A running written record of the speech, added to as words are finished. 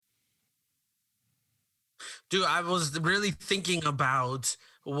Dude, I was really thinking about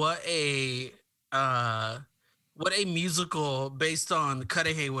uh what a musical based on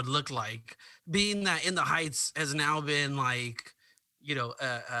Cudahy would look like. Being that In the Heights has now been like, you know,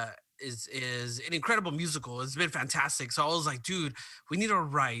 is an incredible musical. It's been fantastic. So I was like, dude, we need to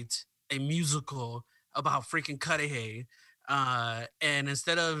write a musical about freaking Cudahy. And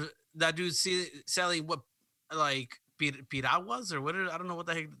instead of that dude selling what like piraguas or what I don't know what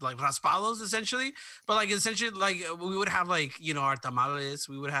the heck, like raspados essentially, but like essentially like we would have like, you know, our tamales,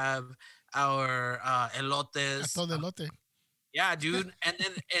 we would have our elotes. Atol de elote. Yeah, dude. And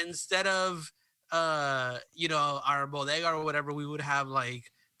then instead of you know, our bodega or whatever, we would have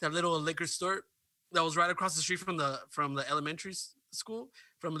like that little liquor store that was right across the street from the elementary school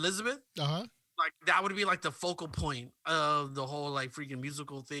from Elizabeth. Uh-huh. Like that would be like the focal point of the whole like freaking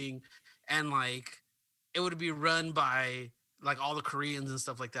musical thing, and like it would be run by like all the Koreans and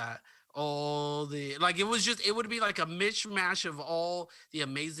stuff like that. All the like it would be like a mishmash of all the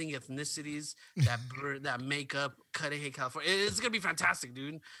amazing ethnicities that make up Cudahy, California. It's gonna be fantastic,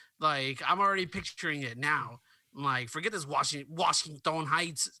 dude. Like I'm already picturing it now. Like forget this Washington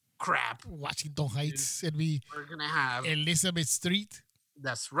Heights crap. Washington Heights. It'd be We're gonna have Elizabeth Street.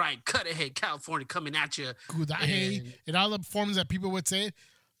 That's right, Cudahy, California, coming at you. Kudahi. And all the forms that people would say.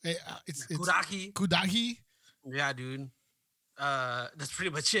 It's Kudahi. Kudahi. Yeah, dude. That's pretty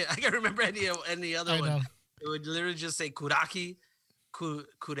much it. I can't remember any other one. Know. It would literally just say Kudaki,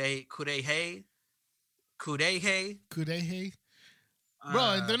 Kudehe.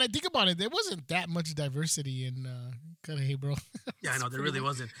 Bro, and then I think about it, there wasn't that much diversity in Cudahy, bro. Yeah, I know, there really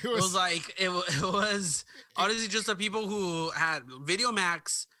wasn't. It was like, it was honestly just the people who had Video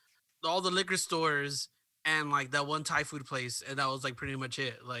Max, all the liquor stores, and like that one Thai food place. And that was like pretty much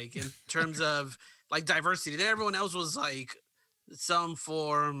it. Like in terms of like diversity, then everyone else was like some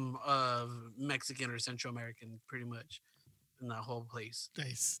form of Mexican or Central American, pretty much, in that whole place.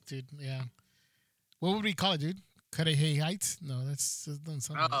 Nice, dude. Yeah. What would we call it, dude? Cudahy Heights? No, that's done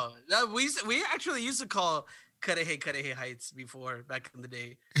something. Oh, that we actually used to call Cudahy Heights before back in the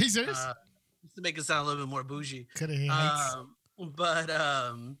day. Are you serious? Just to make it sound a little bit more bougie. Cudahy Heights. But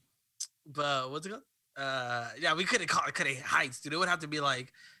what's it called? Yeah, we couldn't call it Cudahy Heights, dude. It would have to be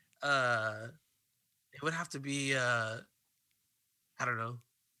like, I don't know.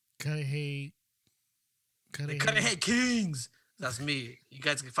 Cudahy Kings. That's me. You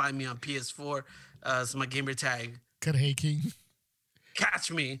guys can find me on PS4. It's my gamer tag. Cudahy King.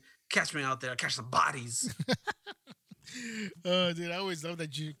 Catch me out there. Catch some bodies. Oh, dude, I always love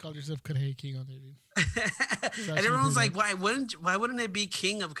that you called yourself Cudahy King on there, dude. And everyone's like, why wouldn't it be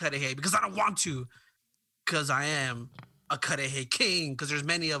King of Cudahy? Because I don't want to. Because I am a Cudahy King. Because there's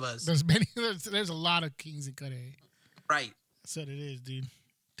many of us. There's a lot of kings in Cudahy. Right. That's what it is, dude.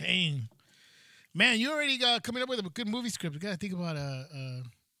 Dang. Man, you already coming up with a good movie script. You got to think about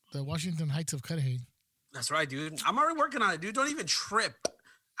the Washington Heights of Cudahy. That's right, dude. I'm already working on it, dude. Don't even trip.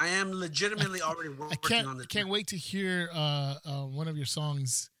 I am legitimately already working on this. I can't wait to hear one of your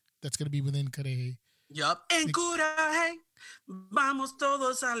songs that's going to be within Cudahy. Yup. En Cudahy, vamos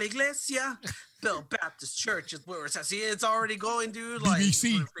todos a la iglesia. Bell Baptist Church is where it's at. See, it's already going, dude. Like,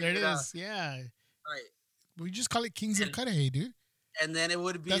 BBC. There it is. Yeah. Right. We just call it Kings of Cudahy, dude. And then it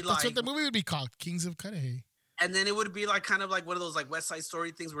would be that's what the movie would be called, Kings of Cudahy. And then it would be like kind of like one of those like West Side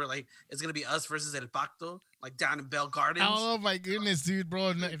Story things where like it's gonna be us versus El Pacto, like down in Bell Gardens. Oh my goodness, dude,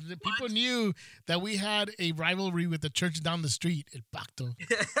 bro! If the people knew that we had a rivalry with the church down the street, El Pacto.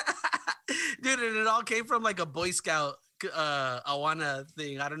 Dude, and it all came from like a Boy Scout Awana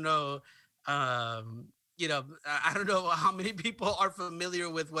thing. I don't know. You know, I don't know how many people are familiar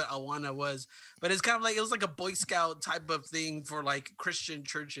with what Awana was, but it's kind of like it was like a Boy Scout type of thing for like Christian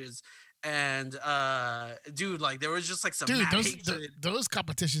churches. And dude, like there was just like some those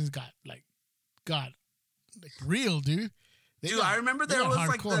competitions got real, dude. I remember there was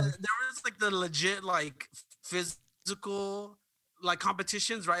like the legit like physical like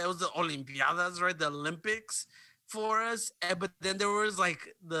competitions, right? It was the Olympiadas, right? The Olympics for us, but then there was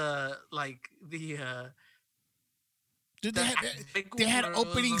like the dude, they had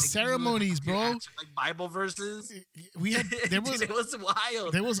opening ceremonies, bro. Like Bible verses. It was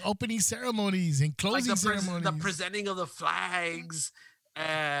wild. There was opening ceremonies and closing ceremonies. The presenting of the flags,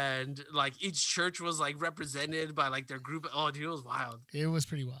 and like each church was like represented by like their group. Oh, dude, it was wild. It was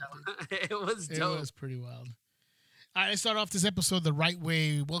pretty wild. It was dope. It was pretty wild. All right, let's start off this episode the right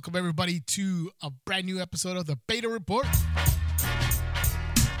way. Welcome everybody to a brand new episode of the Beta Report.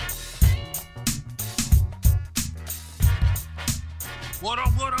 What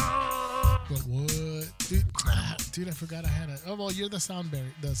up? What? Dude, I forgot I had a... Oh, well, you're the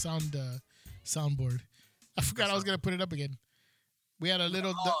soundboard. I forgot I was gonna put it up again. We had a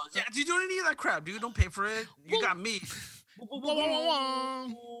little. Oh, yeah, dude, you don't need that crap, dude. Don't pay for it. You got me.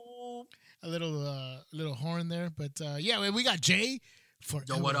 A little horn there, but yeah, we got Jay for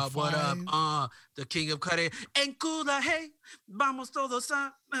Yo, what up? What up? The king of Cuddy. En Cuda, hey, vamos todos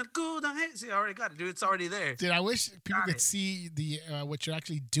a Cuda, hey. See, I already got it, dude. It's already there. Dude, I wish people could see the what you're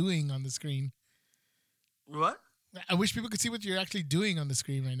actually doing on the screen. What? I wish people could see what you're actually doing on the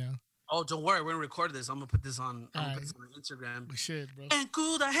screen right now. Oh, don't worry. We're gonna record this. I'm gonna put this on. Instagram. We should, bro. En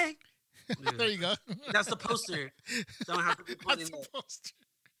Cuda, hey. There you go. That's the poster. So I don't have to be putting That's the poster.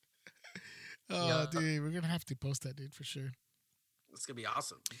 Oh, yeah. Dude, we're gonna have to post that, dude, for sure. It's gonna be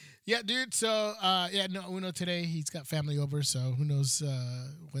awesome. Yeah, dude. So, Uno today, he's got family over, so who knows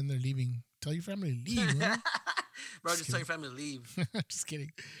when they're leaving. Tell your family to leave, bro. Bro, just tell your family to leave. Just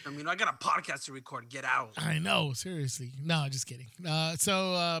kidding. I mean, I got a podcast to record. Get out. I know, seriously. No, just kidding.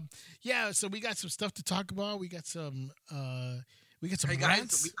 So we got some stuff to talk about. We got some hey rants.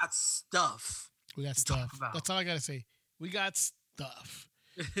 Guys, we got stuff. We got stuff. That's all I gotta say. We got stuff.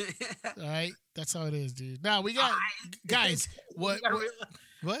 All right, that's how it is, dude. Now we got guys. What'd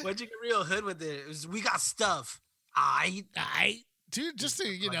you get real hood with it? We got stuff. Dude. Just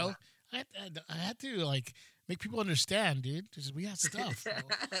to I had to like make people understand, dude. Just, we got stuff.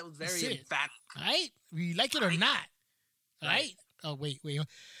 It was very emphatic. All right, we like it or not. All right. Oh wait.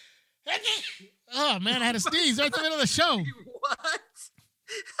 Oh man, I had to sneeze right in the middle of the show. What?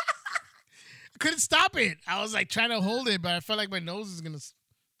 I couldn't stop it. I was like trying to hold it, but I felt like my nose is gonna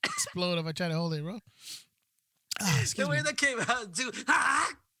explode if I try to hold it, bro. The way that came out, dude. It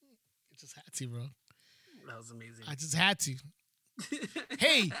just had to, bro. That was amazing. I just had to.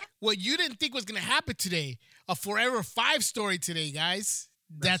 Hey, what you didn't think was gonna happen today? A Forever 5 story today, guys.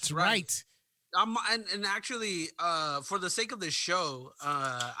 That's right. And actually, for the sake of this show,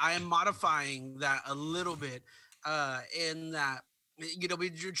 I am modifying that a little bit. In that,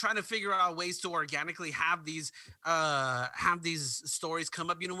 we're trying to figure out ways to organically have these stories come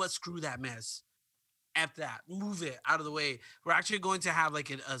up. You know what? Screw that mess. F that. Move it out of the way. We're actually going to have like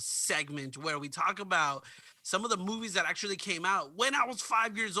a segment where we talk about some of the movies that actually came out when I was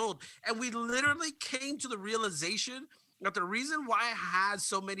 5 years old. And we literally came to the realization that the reason why I had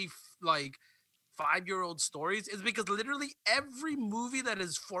so many like 5-year-old stories is because literally every movie that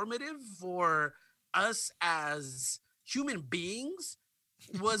is formative for us as human beings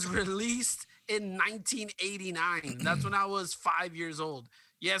was released in 1989. That's when I was 5 years old.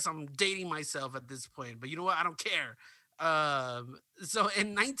 Yes, I'm dating myself at this point, but you know what? I don't care. So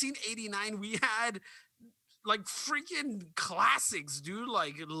in 1989, we had like freaking classics, dude,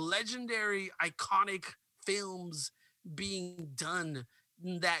 like legendary, iconic films being done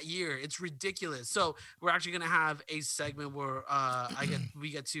that year. It's ridiculous. So we're actually gonna have a segment where I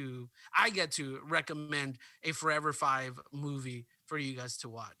get to recommend a Forever 5 movie for you guys to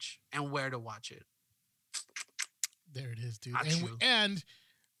watch and where to watch it. There it is, dude. And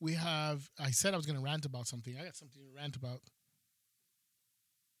we have. I said I was gonna rant about something. I got something to rant about.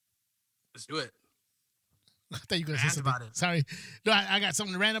 Let's do it. I thought you were gonna say something about it. Sorry, no, I got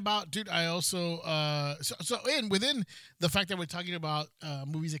something to rant about, dude. I also within the fact that we're talking about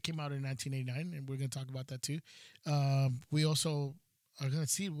movies that came out in 1989, and we're gonna talk about that too. We also are gonna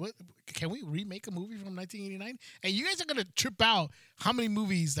see what can we remake a movie from 1989, and you guys are gonna trip out how many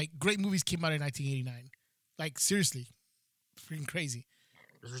movies, like great movies, came out in 1989. Like seriously, freaking crazy.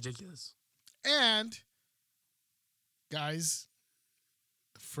 It's ridiculous. And guys,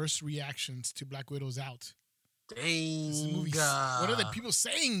 the first reactions to Black Widow's out. Dang. What are the people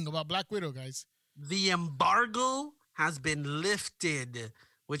saying about Black Widow, guys? The embargo has been lifted,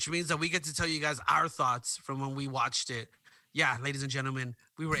 which means that we get to tell you guys our thoughts from when we watched it. Yeah, ladies and gentlemen,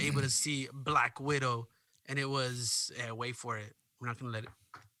 we were able to see Black Widow, and it was wait for it. We're not gonna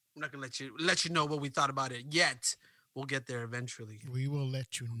let you know what we thought about it yet. We'll get there eventually. We will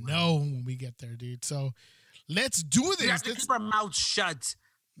let you know when we get there, dude. So let's do this. We have to keep our mouths shut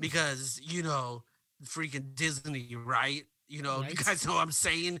because freaking Disney, right? Right? You guys know what I'm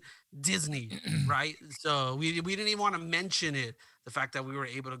saying? Disney, right? So we didn't even want to mention it, the fact that we were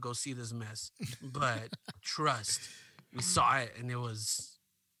able to go see this mess. But trust, we saw it and it was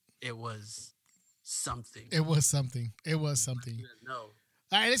something. It was something. No.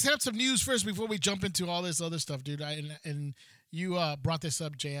 All right, let's have some news first before we jump into all this other stuff, dude. And you brought this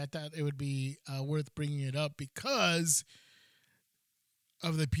up, Jay. I thought it would be worth bringing it up because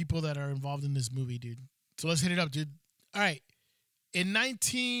of the people that are involved in this movie, dude. So let's hit it up, dude. All right. In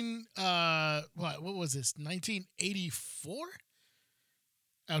what was this? 1984?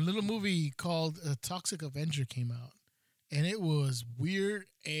 A little movie called Toxic Avenger came out. And it was weird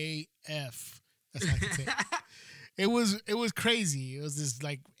AF. That's all I can say. It was crazy. It was this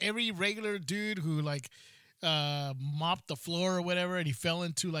like every regular dude who like mopped the floor or whatever, and he fell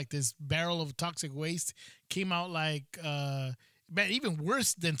into like this barrel of toxic waste. Came out like man, even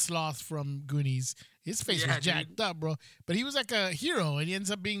worse than Sloth from Goonies. His face was jacked up, bro. But he was like a hero, and he ends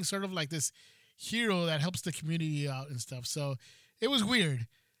up being sort of like this hero that helps the community out and stuff. So it was weird.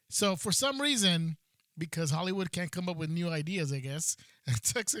 So for some reason, because Hollywood can't come up with new ideas, I guess,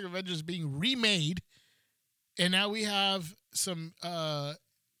 Toxic Avengers being remade, and now we have some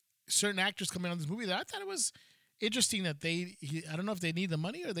certain actors coming on this movie that I thought it was interesting that I don't know if they need the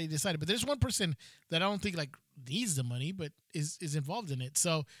money or they decided, but there's one person that I don't think like needs the money, but is involved in it.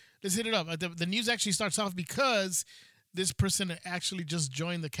 So let's hit it up. The news actually starts off because this person actually just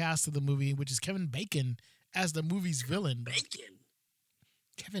joined the cast of the movie, which is Kevin Bacon as the movie's villain.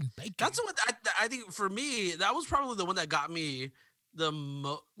 Kevin Bacon. That's what I think for me, that was probably the one that got me the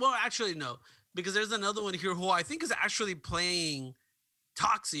most. Well, actually, no, because there's another one here who I think is actually playing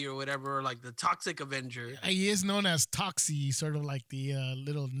Toxie or whatever, like the Toxic Avenger. He is known as Toxie, sort of like the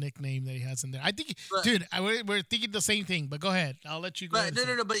little nickname that he has in there. I think, we're thinking the same thing, but go ahead. I'll let you go. But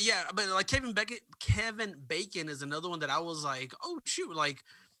no, but yeah, but like Kevin Bacon is another one that I was like, oh shoot, like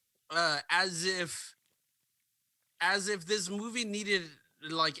as if this movie needed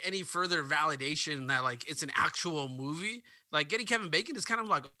like any further validation that like it's an actual movie. Like getting Kevin Bacon is kind of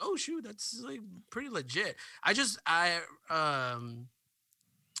like, oh shoot, that's like pretty legit.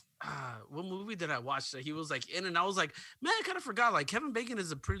 What movie did I watch that he was like in, and I was like, man, I kind of forgot. Like Kevin Bacon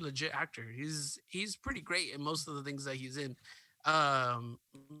is a pretty legit actor. He's pretty great in most of the things that he's in.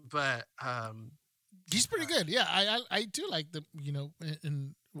 But he's pretty good. Yeah, I do like the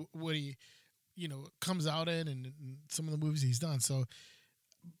and what he comes out in and some of the movies he's done. So,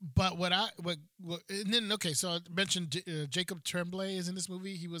 but and then okay, so I mentioned Jacob Tremblay is in this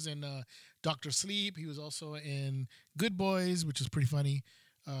movie. He was in Doctor Sleep. He was also in Good Boys, which is pretty funny.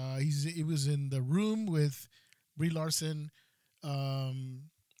 He was in The Room with Brie Larson. He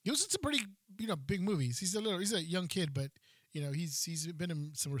was in some pretty big movies. He's a young kid, but he's been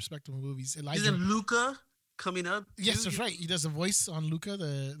in some respectable movies. He's in Luca coming up. Yes, that's right. He does a voice on Luca,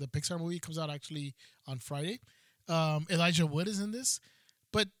 the Pixar movie. Comes out actually on Friday. Elijah Wood is in this.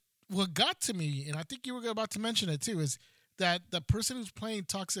 But what got to me, and I think you were about to mention it too, is that the person who's playing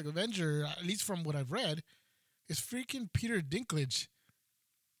Toxic Avenger, at least from what I've read, is freaking Peter Dinklage.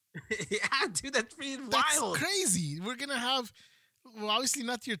 Yeah, dude, that's freaking wild. That's crazy. We're gonna have, obviously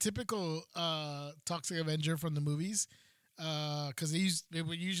not your typical Toxic Avenger from the movies, because it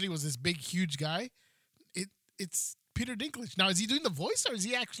usually was this big, huge guy. It's Peter Dinklage. Now, is he doing the voice, or is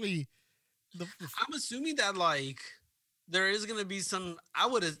he actually? I'm assuming that like there is gonna be some.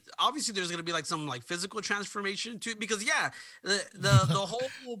 Obviously there's gonna be like some like physical transformation to it, because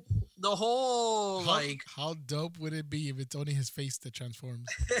the whole like how dope would it be if it's only his face that transforms?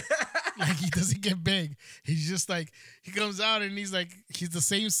 Like he doesn't get big. He's just like he comes out and he's the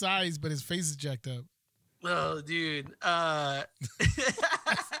same size, but his face is jacked up. Oh, dude.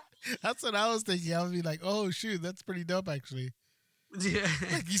 That's what I was thinking. I would be like, oh shoot, that's pretty dope actually. Yeah.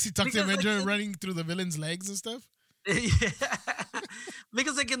 Like you see Toxic Avenger running through the villain's legs and stuff. Yeah.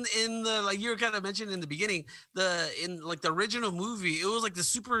 Because like in the like you were kind of mentioning in the beginning, in like the original movie, it was like the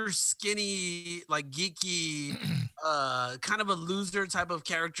super skinny, like geeky, kind of a loser type of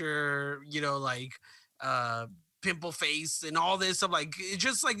character, like pimple face and all this stuff. Like it's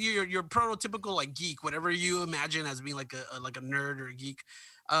just like your prototypical like geek, whatever you imagine as being like a nerd or a geek.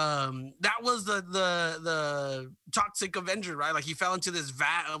 That was the Toxic Avenger, right? Like he fell into this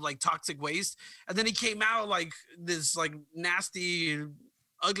vat of like toxic waste, and then he came out like this like nasty,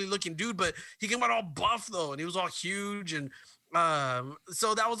 ugly looking dude, but he came out all buff though, and he was all huge, and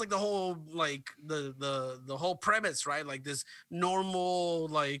so that was like the whole like the whole premise, right? Like this normal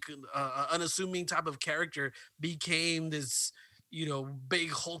like unassuming type of character became this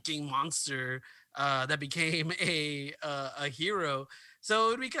big hulking monster that became a hero. So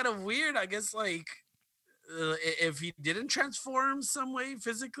it'd be kind of weird, I guess, like if he didn't transform some way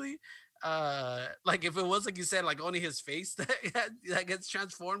physically, like if it was like you said, like only his face that gets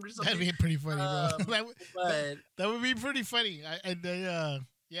transformed or something. That'd be pretty funny, bro. That would be pretty funny.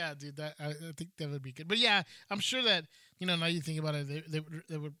 Yeah, dude, I think that would be good. But yeah, I'm sure that now you think about it,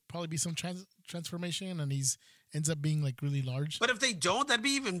 there would probably be some transformation, and he's ends up being like really large. But if they don't, that'd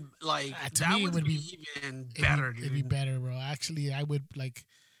be even like that would be even better, dude. It'd be better, bro. Actually, I would like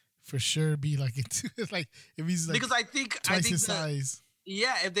for sure be like into like if he's like because I think his size.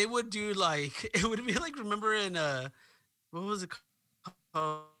 Yeah, if they would do like it would be like remember in what was it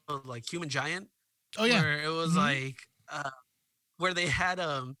called, like Human Giant? Oh yeah, where it was like where they had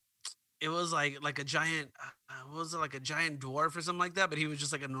it was like a giant, what was it, like a giant dwarf or something like that, but he was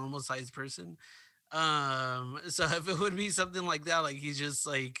just like a normal sized person. So if it would be something like that, like he just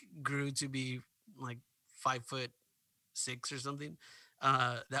like grew to be like 5'6" or something,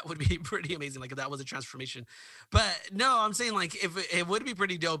 that would be pretty amazing. Like if that was a transformation. But no, I'm saying like if it would be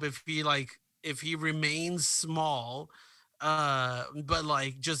pretty dope if he like if he remains small, but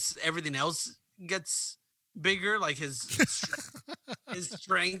like just everything else gets bigger, like his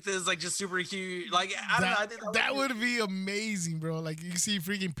strength is like just super huge. Like I don't know. I think that would be amazing, bro. Like you see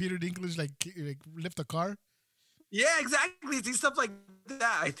freaking Peter Dinklage like lift a car. Yeah, exactly. See stuff like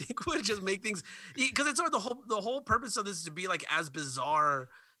that. I think would just make things because it's sort of the whole purpose of this is to be like as bizarre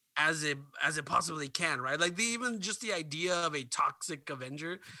as it possibly can, right? Like even just the idea of a toxic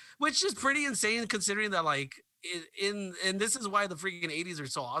Avenger, which is pretty insane considering that like in and this is why the freaking 80s are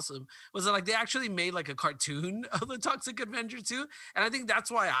so awesome was that like they actually made like a cartoon of the Toxic Avenger too, and I think that's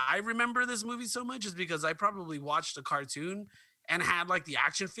why I remember this movie so much is because I probably watched the cartoon and had like the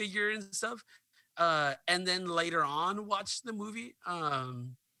action figure and stuff, and then later on watched the movie.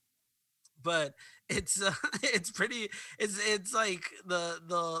 But it's it's pretty it's like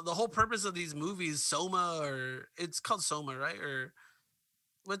the whole purpose of these movies, Soma, or it's called Soma, right? Or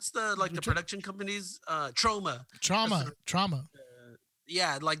what's the like the production companies? Trauma.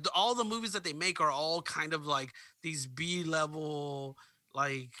 Yeah, like all the movies that they make are all kind of like these B level,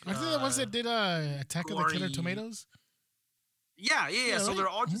 like I think the ones that did Attack of the Killer Tomatoes. Yeah. So right? they're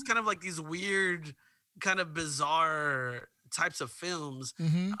all just kind of like these weird, kind of bizarre types of films.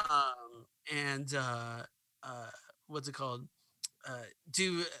 Mm-hmm. And what's it called?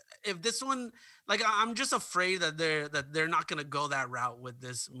 Do if this one, like I'm just afraid that they're not gonna go that route with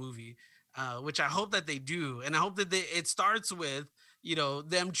this movie, which I hope that they do, and I hope that it starts with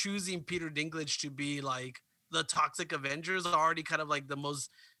them choosing Peter Dinklage to be like the Toxic Avengers, already kind of like the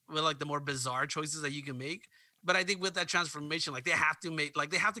more bizarre choices that you can make. But I think with that transformation, like they have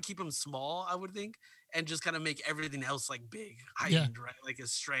to keep him small, I would think, and just kind of make everything else like big, heightened, right? Like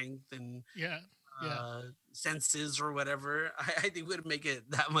his strength and senses or whatever. I think would make it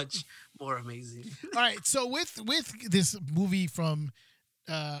that much more amazing. All right, so with this movie from,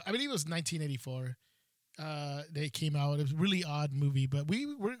 I believe it was 1984, they came out. It was a really odd movie, but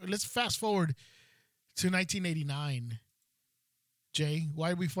let's fast forward to 1989. Jay, why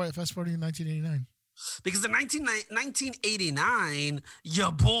did we fast forward to 1989? Because in 1989,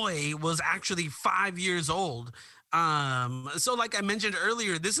 your boy was actually 5 years old. So like I mentioned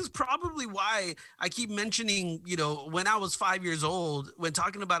earlier, this is probably why I keep mentioning, when I was 5 years old, when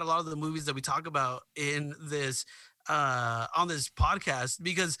talking about a lot of the movies that we talk about in this, on this podcast,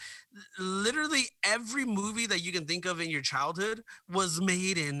 because literally every movie that you can think of in your childhood was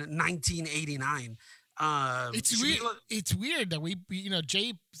made in 1989. It's weird that we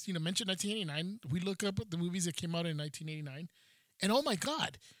Jay mentioned 1989. We look up the movies that came out in 1989, and oh my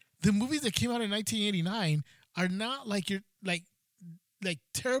god, the movies that came out in 1989 are not like like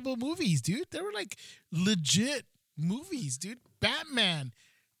terrible movies, dude. They were like legit movies, dude. Batman,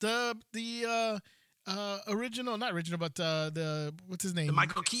 the original, not original, but the what's his name? The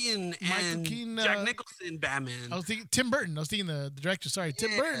Michael Keaton and Jack Nicholson Batman. I was thinking Tim Burton. I was thinking the director. Sorry,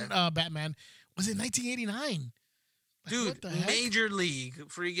 Tim Burton Batman was in 1989. Dude, Major League,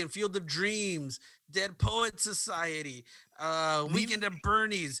 freaking Field of Dreams, Dead Poets Society, Weekend at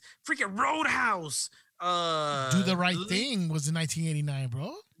Bernie's, freaking Roadhouse. Do the Right Thing was in 1989,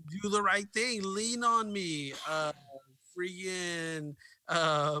 bro. Do the Right Thing, Lean on Me, freaking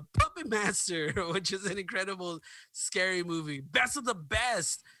Puppet Master, which is an incredible scary movie. Best of the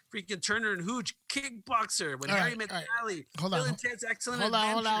Best, freaking Turner and Hooch, Kickboxer, When Harry Met Sally, Bill and Ted's Excellent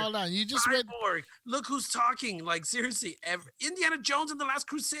Adventure. Hold on. You just read Look Who's Talking. Like seriously, Indiana Jones and the Last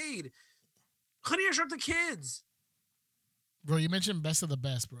Crusade, Honey, I Shrunk the Kids. Bro, you mentioned Best of the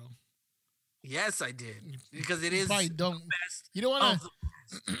Best, bro. Yes, I did, because it is the best. You don't want to.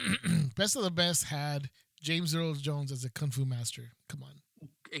 Best of the Best had James Earl Jones as a kung fu master. Come on.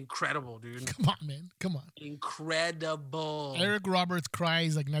 Incredible, dude. Come on, man. Come on. Incredible. Eric Roberts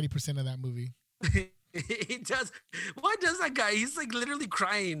cries like 90% of that movie. He does. Why does that guy? He's like literally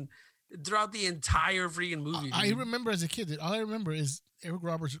crying throughout the entire freaking movie. I remember as a kid, all I remember is Eric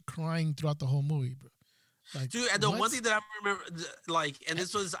Roberts crying throughout the whole movie, bro. Like, dude, and the one thing that I remember, like, and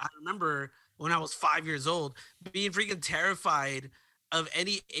this was, I remember when I was 5 years old, being freaking terrified of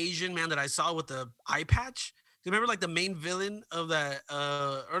any Asian man that I saw with the eye patch. Do you remember like the main villain of that,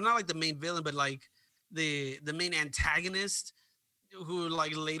 or not like the main villain, but like the main antagonist who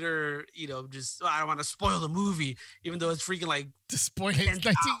like later, just, I don't want to spoil the movie, even though it's freaking like spoil it.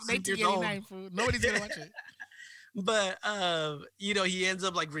 1989 food. Nobody's gonna watch it. but he ends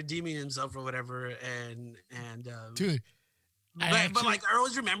up like redeeming himself or whatever, and Dude, but like I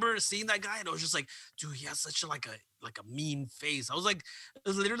always remember seeing that guy, and I was just like, dude, he has such a mean face. I was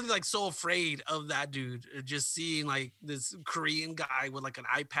literally like so afraid of that dude. Just seeing like this Korean guy with like an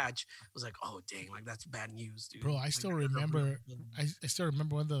eye patch, I was like, oh dang, like that's bad news, dude. bro, I Like, still remember. I still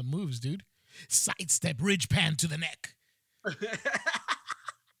remember one of the moves, dude. Sidestep ridge pan to the neck. I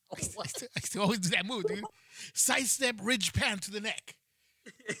still always do that move, dude. Sidestep ridge pan to the neck.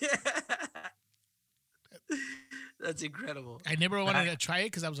 That's incredible. I never wanted to try it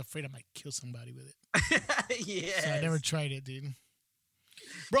because I was afraid I might kill somebody with it. Yeah. So I never tried it, dude.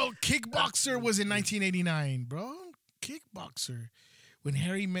 Bro, Kickboxer was in 1989, bro. Kickboxer. When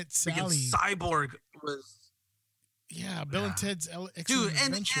Harry met Sally. Cyborg was. Yeah, Bill and Ted's Excellent Dude,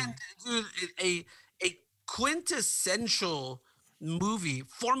 Adventure. and dude, a quintessential movie,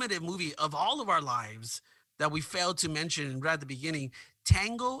 formative movie of all of our lives that we failed to mention right at the beginning.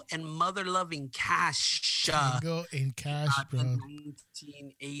 Tango and Mother Loving Cash. Tango and Cash, bro.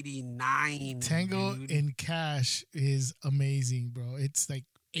 1989. Tango and Cash is amazing, bro. It's like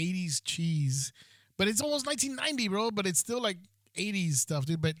 80s cheese, but it's almost 1990, bro. But it's still like 80s stuff,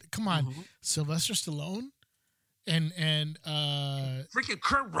 dude. But come on, Sylvester Stallone and freaking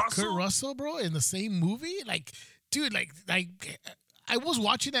Kurt Russell, bro, in the same movie. Like, dude, like I was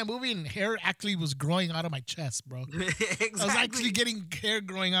watching that movie and hair actually was growing out of my chest, bro. Exactly. I was actually getting hair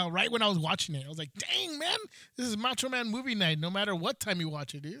growing out right when I was watching it. I was like, dang, man, this is Macho Man movie night no matter what time you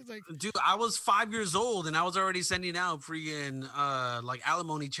watch it, dude. It's like, dude, I was 5 years old and I was already sending out freaking like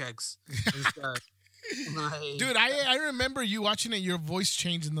alimony checks and stuff. Like, dude, I remember you watching it, your voice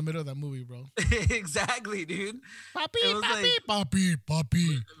changed in the middle of that movie, bro. Exactly, dude. Papi.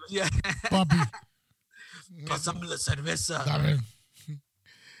 Yeah. Papi. Pásame la cerveza.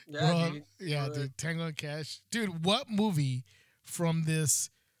 Yeah, dude. Yeah, dude. Tango and Cash. Dude, what movie from this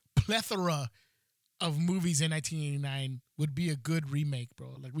plethora of movies in 1989 would be a good remake,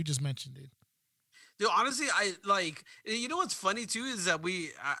 bro? Like we just mentioned, dude. Dude, honestly, I like. You know what's funny too is that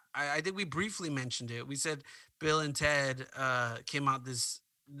I think we briefly mentioned it. We said Bill and Ted came out this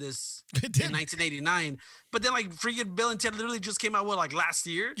in 1989, but then like freaking Bill and Ted literally just came out like last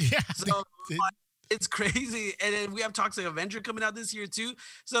year. Yeah. So. It's crazy, and then we have Toxic Avenger coming out this year too.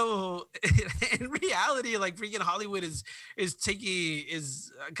 So in reality, like freaking Hollywood is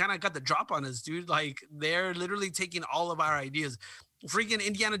kind of got the drop on us, dude. Like they're literally taking all of our ideas. Freaking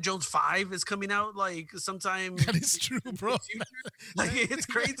Indiana Jones 5 is coming out like sometime. That is true, bro. Like it's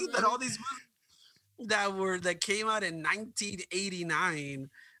crazy that all these movies that came out in 1989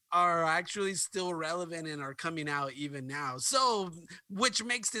 are actually still relevant and are coming out even now. So, which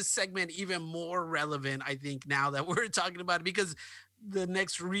makes this segment even more relevant, I think, now that we're talking about it, because the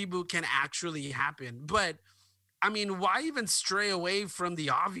next reboot can actually happen. But I mean, why even stray away from the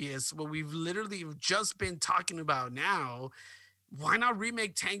obvious, what we've literally just been talking about now? Why not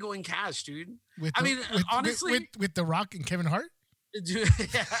remake Tango and Cash, dude? Honestly, with The Rock and Kevin Hart? Dude,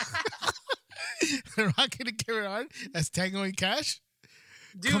 yeah. The Rock and Kevin Hart as Tango and Cash?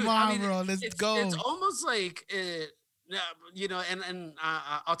 Dude, come on, bro. Let's go. It's almost like, and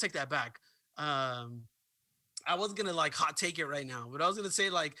I'll take that back. I was gonna like hot take it right now, but I was gonna say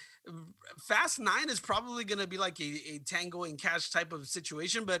like Fast 9 is probably gonna be like a Tango and Cash type of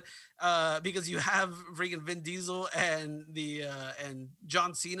situation, but because you have freaking Vin Diesel and and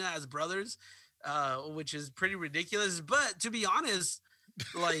John Cena as brothers, which is pretty ridiculous. But to be honest,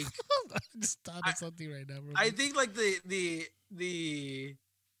 like I just thought of something right now, bro. I think like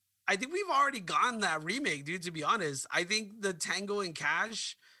I think we've already gone that remake, dude, to be honest. I think the Tango and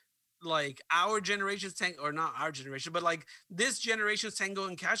Cash, like our generation's Tango, or not our generation, but like this generation's Tango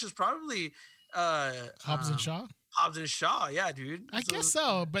and Cash is probably Hobbs and Shaw? Hobbs and Shaw, yeah, dude. I guess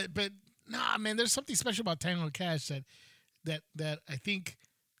so, but nah, man, there's something special about Tango and Cash that I think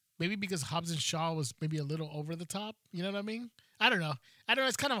maybe because Hobbs and Shaw was maybe a little over the top, you know what I mean? I don't know.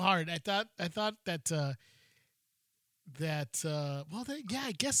 It's kind of hard. I thought that yeah,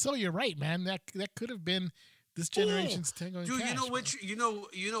 I guess so. You're right, man. That could have been this generation's Tango and Cash. Dude, you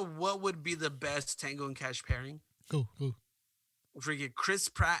know what would be the best Tango and Cash pairing? Who? Freaking Chris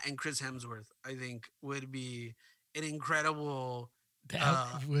Pratt and Chris Hemsworth, I think would be an incredible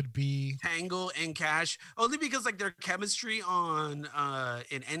would be Tango and Cash. Only because like their chemistry on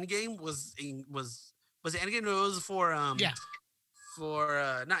in Endgame was it Endgame? It was for yeah.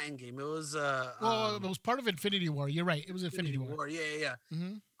 For not Endgame. It was it was part of Infinity War. You're right. It was Infinity War. Yeah.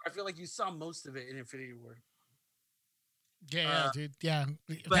 Mm-hmm. I feel like you saw most of it in Infinity War. Yeah, dude. Yeah.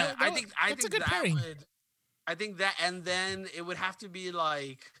 But I think a good pairing. I think that, and then it would have to be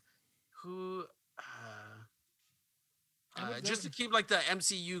like who Just to keep like the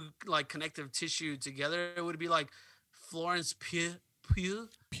MCU like connective tissue together, it would be like Florence Pugh, Pugh,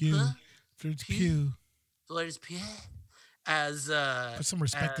 Pugh, Florence Pugh. Florence Pugh, as put some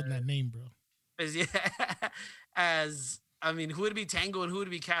respect in that name, bro. As, yeah, as I mean, who would be Tango and who would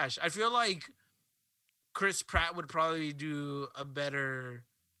be Cash? I feel like Chris Pratt would probably do a better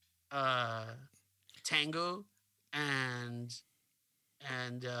Tango, and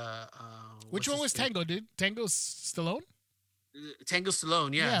which one was Tango, dude? Tango's Stallone? Tango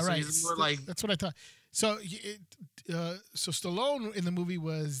Stallone, yeah. So right. He's more like, that's what I thought. So, so Stallone in the movie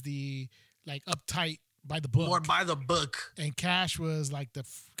was the like uptight by the book, more by the book, and Cash was like the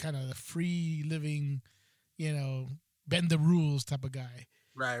kind of the free living, bend the rules type of guy.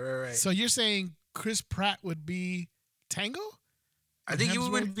 Right. So you're saying Chris Pratt would be Tango? I think he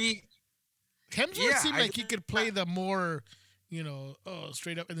would be. Hemsworth seemed like he could play the more,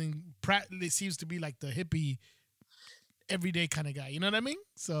 straight up, and then Pratt seems to be like the hippie, everyday kind of guy. You know what I mean?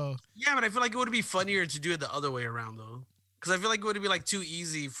 So yeah, but I feel like it would be funnier to do it the other way around though, because I feel like it would be like too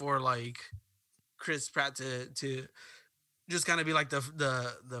easy for like Chris Pratt to just kind of be like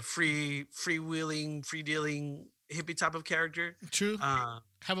the freewheeling, free dealing hippie type of character. True.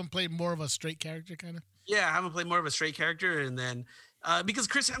 Have him play more of a straight character, kind of. Yeah, have him play more of a straight character, and then because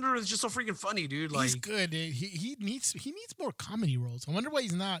Chris Hemsworth is just so freaking funny, dude. Like he's good. He needs more comedy roles. I wonder why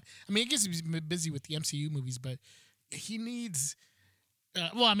he's not. I mean, I guess he's busy with the MCU movies, but he needs.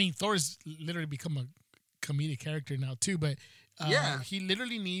 Thor's literally become a comedic character now too, but he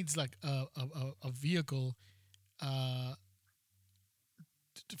literally needs like a vehicle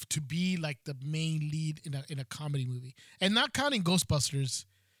to be like the main lead in a comedy movie, and not counting Ghostbusters.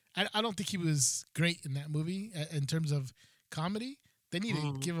 I don't think he was great in that movie in terms of comedy. They need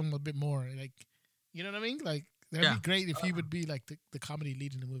to give him a bit more, like, you know what I mean? Like that'd be great if he would be like the comedy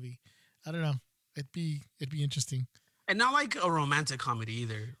lead in the movie. I don't know. It'd be interesting. And not like a romantic comedy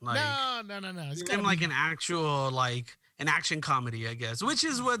either. Like, no. It's kind of like an actual like an action comedy, I guess, which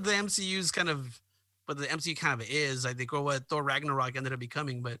is what the MCU's kind of. But the MCU kind of is, I think, or what Thor Ragnarok ended up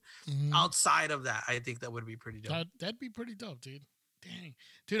becoming. But outside of that, I think that would be pretty dope. That'd be pretty dope, dude. Dang,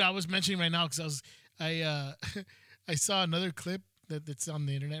 dude, I was mentioning right now because I saw another clip that's on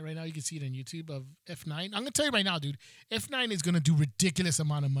the internet right now. You can see it on YouTube of F9. I'm gonna tell you right now, dude. F9 is gonna do ridiculous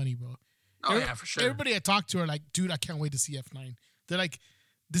amount of money, bro. Oh yeah, for sure. Everybody I talked to are like, dude, I can't wait to see F9. They're like,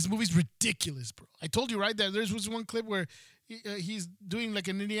 this movie's ridiculous, bro. I told you right there. There was one clip where he's doing like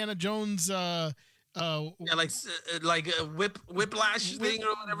an Indiana Jones. Like a whiplash thing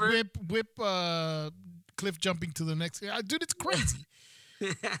or whatever. Whip cliff jumping to the next. Dude, it's crazy.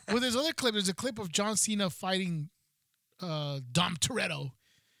 Well, there's other clip. There's a clip of John Cena fighting Dom Toretto,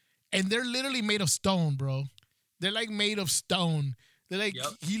 and they're literally made of stone, bro. They're like made of stone. They're like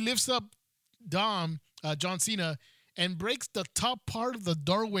he lifts up John Cena, and breaks the top part of the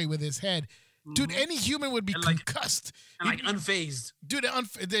doorway with his head. Dude, any human would be concussed. And like unfazed. Dude,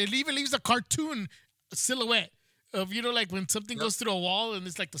 it even leaves a cartoon silhouette of, like when something goes through a wall and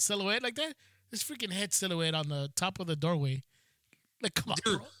it's like the silhouette like that. This freaking head silhouette on the top of the doorway. Like, come on,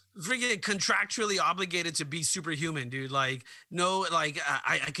 dude. Bro. Freaking contractually obligated to be superhuman, dude. Like, no, like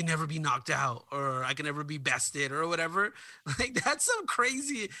I can never be knocked out, or I can never be bested, or whatever. Like, that's some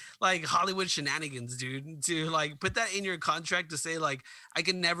crazy like Hollywood shenanigans, dude. To like put that in your contract to say like I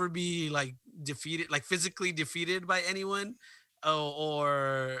can never be like defeated, like physically defeated by anyone,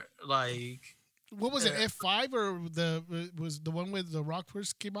 or like what was it? F5 or was the one where The Rock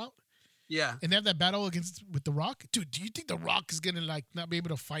first came out? Yeah, and they have that battle with The Rock. Dude, do you think The Rock is gonna like not be able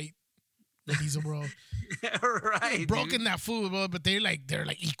to fight the Diesel, bro? Right, broken dude. That fool, bro. But they're like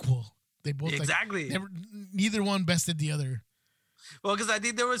equal. They both exactly. Neither one bested the other. Well, because I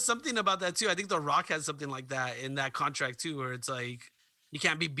think there was something about that too. I think The Rock has something like that in that contract too, where it's like he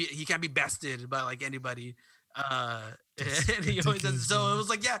can't be bested by like anybody. And he always does. So it was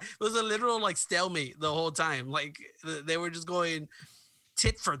like, it was a literal like stalemate the whole time. Like they were just going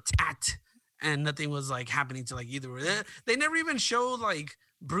tit for tat, and nothing was like happening to like either. They never even showed like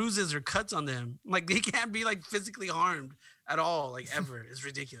bruises or cuts on them. Like they can't be like physically harmed at all, like ever. It's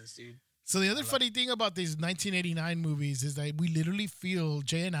ridiculous, dude. So the other funny thing about these 1989 movies is that we literally feel,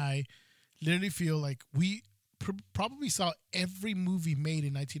 Jay and I literally feel like we probably saw every movie made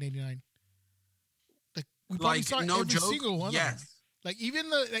in 1989. Like we probably saw no every single one. Yes. Of them. Like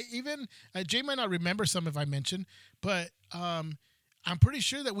even Jay might not remember some if I mentioned, but I'm pretty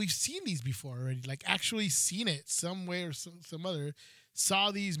sure that we've seen these before already. Like actually seen it somewhere or some other.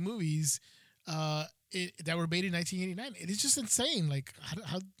 Saw these movies that were made in 1989. It is just insane. Like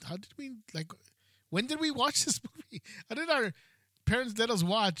how did we like? When did we watch this movie? How did our parents let us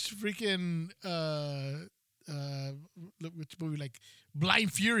watch freaking uh, which movie, like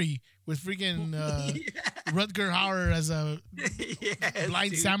Blind Fury with freaking Yeah. Rutger Hauer as a Yes,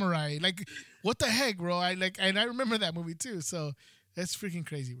 blind dude. samurai. Like, what the heck, bro? And I remember that movie too. So that's freaking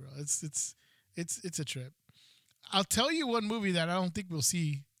crazy, bro. It's a trip. I'll tell you one movie that I don't think we'll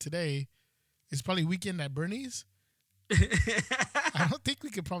see today. It's probably Weekend at Bernie's. I don't think we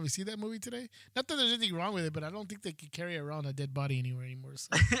could probably see that movie today. Not that there's anything wrong with it, but I don't think they could carry around a dead body anywhere anymore. So.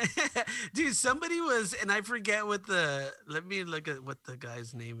 Dude, somebody was, and I forget what let me look at what the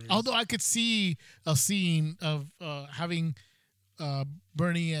guy's name is. Although I could see a scene of having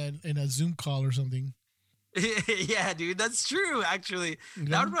Bernie in a Zoom call or something. Yeah, dude, that's true. Actually,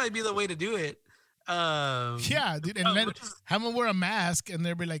 that would probably be the way to do it. Yeah, dude, and then have them wear a mask, and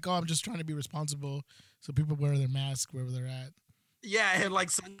they'll be like, "Oh, I'm just trying to be responsible," so people wear their mask wherever they're at. Yeah, and like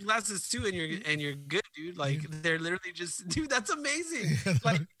sunglasses too, and you're good, dude. Like they're literally just, dude, that's amazing.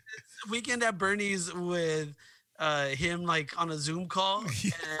 Like Weekend at Bernie's with him like on a Zoom call,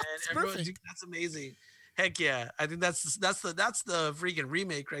 Yeah, and everyone, dude, that's amazing. Heck yeah, I think that's the freaking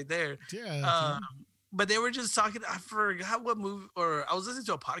remake right there. Yeah. But they were just talking. I forgot what movie, or I was listening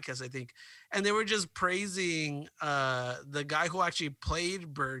to a podcast, I think, and they were just praising the guy who actually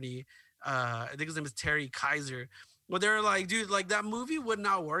played Bernie. I think his name is Terry Kaiser. Well, they're like, dude, like that movie would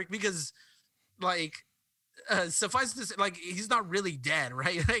not work because, like, suffice to say, like he's not really dead,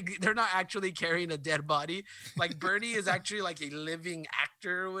 right? Like they're not actually carrying a dead body. Like Bernie is actually like a living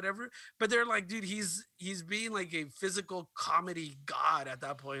actor or whatever. But they're like, dude, he's being like a physical comedy god at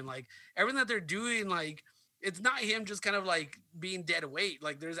that point. Like everything that they're doing, like it's not him just kind of like being dead weight.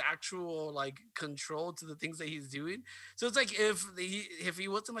 Like there's actual like control to the things that he's doing. So it's like if he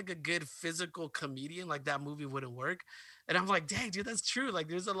wasn't like a good physical comedian, like that movie wouldn't work. And I'm like, dang, dude, that's true. Like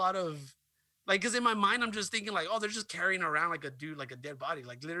there's a lot of like, because in my mind, I'm just thinking like, oh, they're just carrying around like a dude, like a dead body,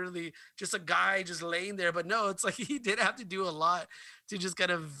 like literally just a guy just laying there. But no, it's like he did have to do a lot to just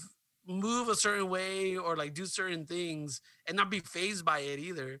kind of move a certain way or like do certain things and not be phased by it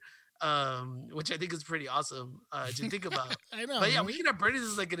either. Which I think is pretty awesome to think about. I know. But yeah, Weekend at Bernie's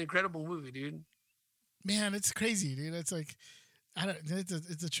is like an incredible movie, dude. Man, it's crazy, dude. It's like, I don't.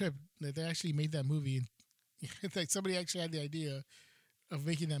 It's a trip that they actually made that movie. It's like somebody actually had the idea of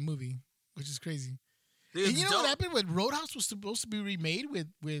making that movie, which is crazy. Dude, and you know what happened when Roadhouse was supposed to be remade with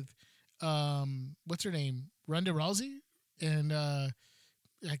what's her name, Ronda Rousey, and I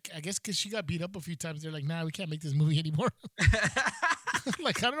guess because she got beat up a few times, they're like, nah, we can't make this movie anymore.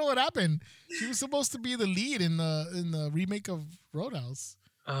 Like I don't know what happened. She was supposed to be the lead in the remake of Roadhouse.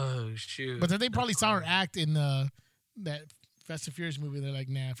 Oh shoot! But then they probably saw her act in that Fast and Furious movie. They're like,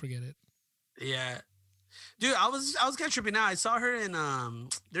 nah, forget it. Yeah. Dude, I was kind of tripping out. I saw her in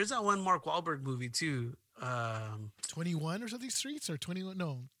there's that one Mark Wahlberg movie too. 21 or something Streets or 21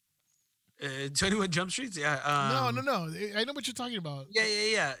 no. 21 Jump Streets, yeah. No. I know what you're talking about.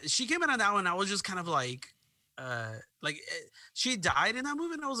 Yeah. She came in on that one. I was just kind of like she died in that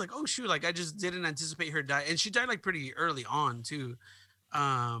movie, and I was like, oh shoot, like I just didn't anticipate her die, and she died like pretty early on too,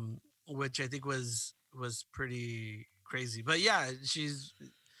 which I think was pretty crazy. But yeah,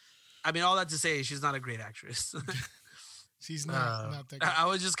 I mean, all that to say, she's not a great actress. She's not that good. I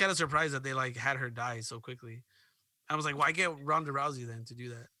was just kind of surprised that they like had her die so quickly. I was like, why get Ronda Rousey then to do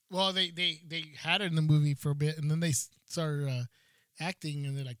that? Well, they had her in the movie for a bit, and then they started acting,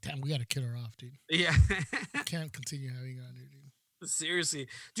 and they're like, damn, we got to kill her off, dude. Yeah. Can't continue having her on here, dude. Seriously.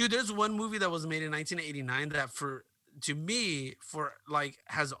 Dude, there's one movie that was made in 1989 that to me,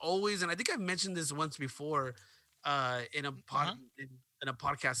 has always, and I think I've mentioned this once before in a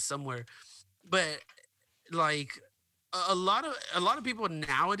podcast somewhere, but like a lot of people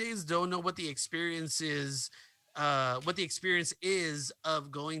nowadays don't know what the experience is of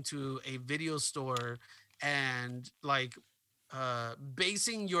going to a video store and like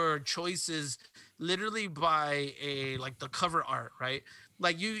basing your choices literally by the cover art, right?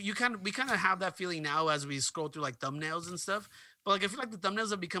 Like we kind of have that feeling now as we scroll through like thumbnails and stuff, but like I feel like the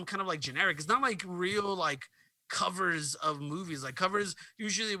thumbnails have become kind of like generic. It's not like real like covers of movies. Like covers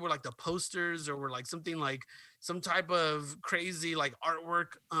usually were like the posters or were like something like some type of crazy like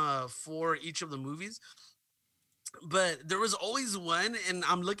artwork for each of the movies. But there was always one, and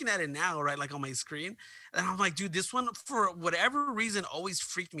I'm looking at it now, right, like on my screen, and I'm like, dude, this one for whatever reason always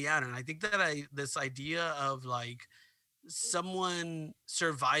freaked me out. And I think that this idea of like someone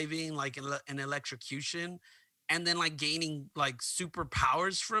surviving like an electrocution and then like gaining like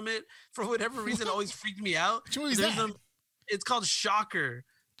superpowers from it for whatever reason always freaked me out. Which one is that? It's called Shocker.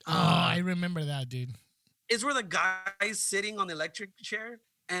 Oh, I remember that, dude. It's where the guy's sitting on the electric chair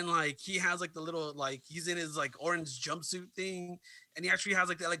and like he has like the little like he's in his like orange jumpsuit thing, and he actually has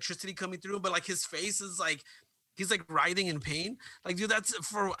like the electricity coming through, but like his face is like he's like writhing in pain. Like, dude, that's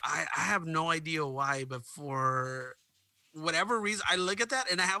for I have no idea why, but for whatever reason, I look at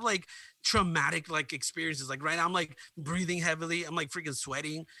that and I have like traumatic like experiences. Like right now, I'm like breathing heavily. I'm like freaking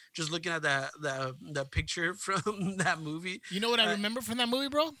sweating just looking at the picture from that movie. You know what I remember from that movie,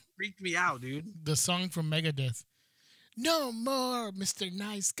 bro? Freaked me out, dude. The song from Megadeth. No more, Mr.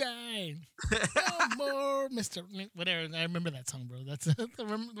 Nice Guy. No more, Mr. Whatever. I remember that song, bro. That's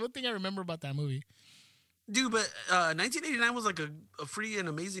one thing I remember about that movie. Dude, but 1989 was like a free and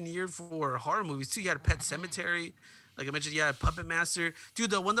amazing year for horror movies too. You had Pet Cemetery, like I mentioned. You had Puppet Master.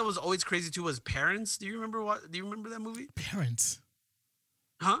 Dude, the one that was always crazy too was Parents. Do you remember that movie? Parents.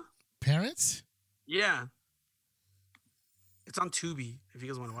 Huh? Parents? Yeah. It's on Tubi if you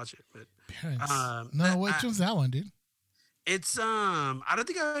guys want to watch it. But Parents. No, which one's that one, dude? It's I don't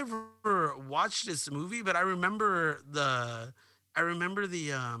think I ever watched this movie, but I remember the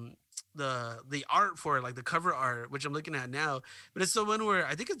art for it, like the cover art, which I'm looking at now. But it's the one where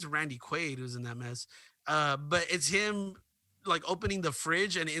I think it's Randy Quaid who's in that mess. But it's him like opening the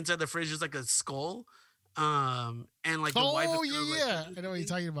fridge, and inside the fridge is like a skull. And like the wife. Oh yeah. I know what you're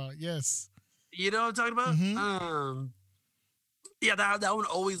talking about. Yes. You know what I'm talking about? Mm-hmm. Yeah, that one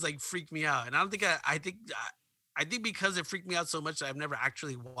always like freaked me out, and I don't think I think because it freaked me out so much that I've never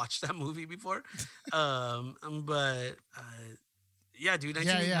actually watched that movie before. But yeah, dude.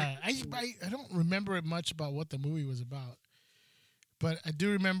 Yeah. I don't remember much about what the movie was about, but I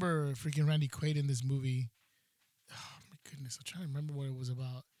do remember freaking Randy Quaid in this movie. Oh my goodness, I'm trying to remember what it was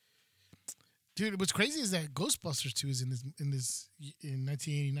about. Dude, what's crazy is that Ghostbusters 2 is in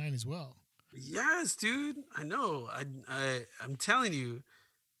 1989 as well. Yes, dude. I know. I'm telling you,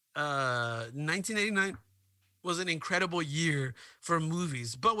 1989 was an incredible year for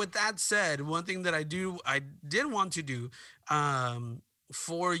movies. But with that said, one thing that I did want to do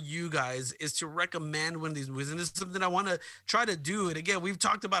for you guys is to recommend one of these movies. And this is something I want to try to do. And again, we've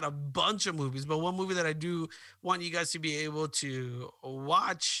talked about a bunch of movies, but one movie that I do want you guys to be able to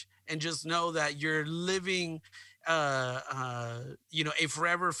watch and just know that you're living a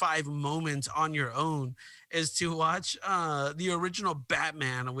Forever 5 moment on your own is to watch the original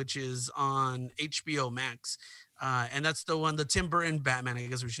Batman, which is on HBO Max. And that's the Tim Burton Batman, I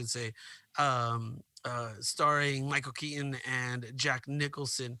guess we should say, starring Michael Keaton and Jack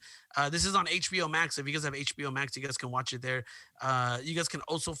Nicholson. This is on HBO Max. If you guys have HBO Max, you guys can watch it there. You guys can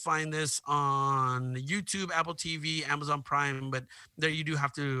also find this on YouTube, Apple TV, Amazon Prime, but there you do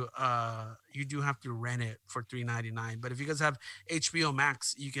have to rent it for $3.99. But if you guys have HBO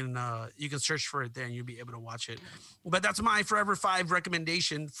Max, you can search for it there and you'll be able to watch it. But that's my Forever 5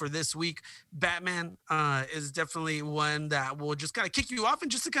 recommendation for this week. Batman is definitely one that will just kind of kick you off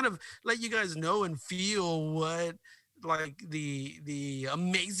and just to kind of let you guys know and feel what like the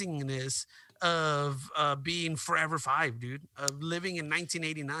amazingness of being Forever 5, dude, of living in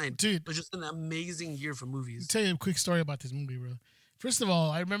 1989. Dude, it was just an amazing year for movies. I'll tell you a quick story about this movie, bro. First of all,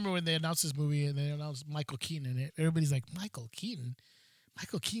 I remember when they announced this movie and they announced Michael Keaton in it. Everybody's like, Michael Keaton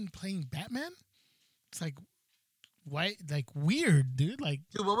playing Batman? It's like, why? Like weird, dude. Like,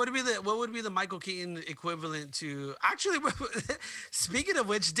 dude, what would be the Michael Keaton equivalent to? Actually, speaking of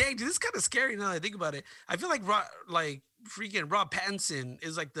which, dang, dude, this is kind of scary now that I think about it. I feel like freaking Rob Pattinson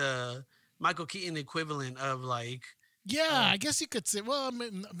is like the Michael Keaton equivalent of like. Yeah, I guess you could say. Well, I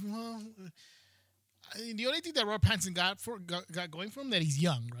mean, the only thing that Rob Pattinson got going for him that he's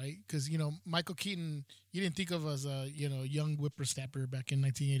young, right? Because Michael Keaton, you didn't think of as a young whippersnapper back in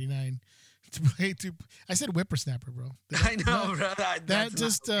 1989. I said whippersnapper, bro. I know, bro. That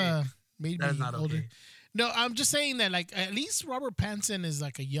just made me older. Okay. No, I'm just saying that like at least Robert Pattinson is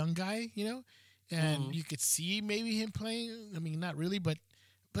like a young guy, and you could see maybe him playing. I mean, not really, but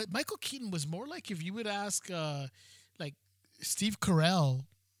Michael Keaton was more like if you would ask like Steve Carell.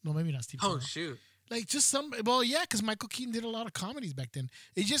 No, maybe not Steve Carell. Oh shoot. Like just because Michael Keaton did a lot of comedies back then.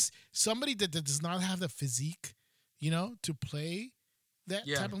 It's just somebody that does not have the physique, to play that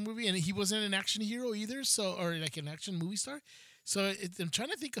type of movie, and he wasn't an action hero either, or like an action movie star. So I'm trying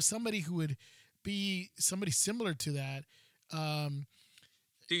to think of somebody who would be somebody similar to that.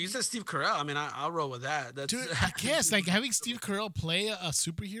 Dude, you said Steve Carell. I mean, I'll roll with that. That's dude, I guess like having Steve Carell play a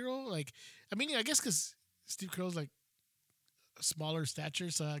superhero. Like, I mean, I guess because Steve Carell's like a smaller stature,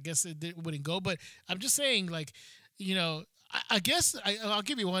 so I guess it wouldn't go. But I'm just saying, like, I guess I'll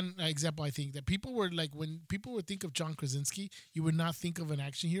give you one example. I think that people were like, when people would think of John Krasinski, you would not think of an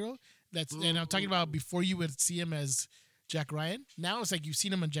action hero. And I'm talking about before you would see him as Jack Ryan. Now it's like you've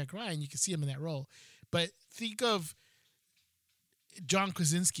seen him in Jack Ryan, you can see him in that role. But think of John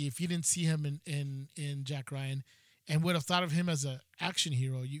Krasinski, if you didn't see him in Jack Ryan, and would have thought of him as an action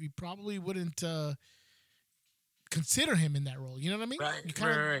hero, you probably wouldn't consider him in that role. You know what I mean? Right. You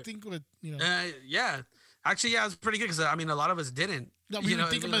kind of think of it, Yeah. Actually, yeah, it was pretty good because I mean, a lot of us didn't. No, we would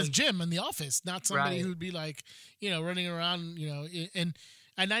think of him as Jim in The Office, not somebody who'd be like, running around, and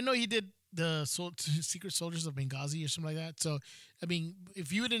I know he did the Secret Soldiers of Benghazi or something like that. So, I mean,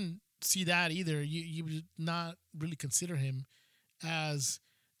 if you didn't see that either, you would not really consider him as,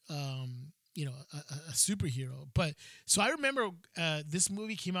 a superhero. But so I remember this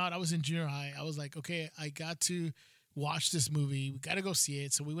movie came out. I was in junior high. I was like, okay, I got to watch this movie. We got to go see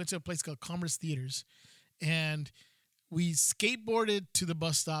it. So we went to a place called Commerce Theaters, and we skateboarded to the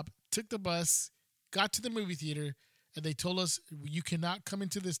bus stop, took the bus, got to the movie theater, and they told us, you cannot come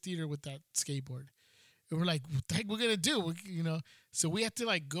into this theater with that skateboard. And we're like, what the heck we're going to do? So we had to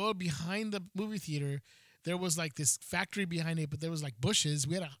like go behind the movie theater. There was like this factory behind it, but there was like bushes.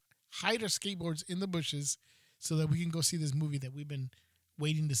 We had to hide our skateboards in the bushes so that we can go see this movie that we've been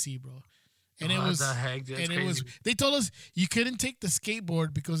waiting to see, bro. And what the heck? That's crazy. They told us you couldn't take the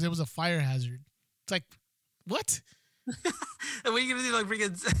skateboard because there was a fire hazard. It's like, what? And what are you gonna do? Like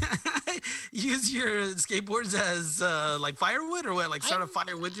freaking use your skateboards as like firewood or what? Like start a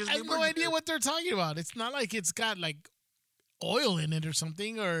fire with your skateboard? I have no idea what they're talking about. It's not like it's got like oil in it or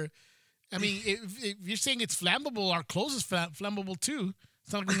something. Or, I mean, if you're saying it's flammable, our clothes is flammable too.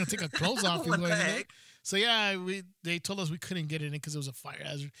 It's not like we're gonna take our clothes off. What the heck? So yeah, they told us we couldn't get in it because it was a fire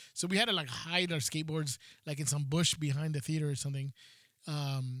hazard. So we had to like hide our skateboards like in some bush behind the theater or something.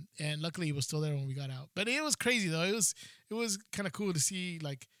 And luckily it was still there when we got out. But it was crazy though. It was kind of cool to see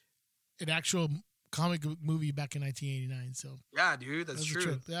like an actual comic movie back in 1989. So yeah, dude, that's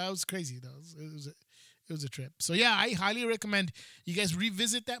true. That was crazy though. It was a trip. So yeah, I highly recommend you guys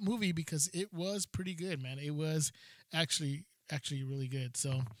revisit that movie because it was pretty good, man. It was actually really good.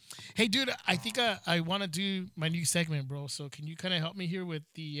 So, hey, dude, I think I want to do my new segment, bro. So can you kind of help me here with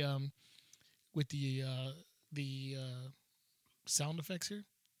the sound effects here?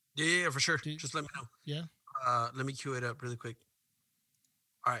 Yeah, for sure. Just let me know. Yeah. Let me cue it up really quick.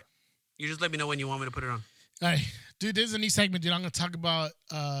 All right. You just let me know when you want me to put it on. All right. Dude, this is a new segment, dude. I'm going to talk about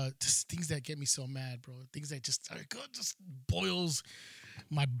just things that get me so mad, bro. Things that just boils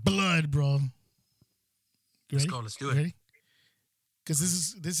my blood, bro. Let's go. Let's do it. Ready? Because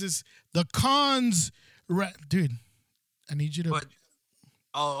this is the cons. Dude, I need you to... What?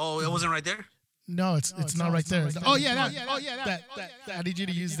 Oh, it wasn't right there? No, it's not right there. Oh, yeah. I need you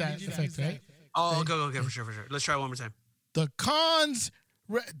to use that effect, right? Oh, okay, for sure. Let's try it one more time. The cons...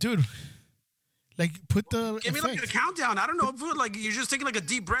 Dude, like, put the Give effect. me like a countdown. I don't know. Like, you're just taking like a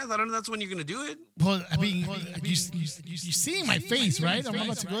deep breath. I don't know if that's when you're going to do it. Well, I mean, you see my face, right? I'm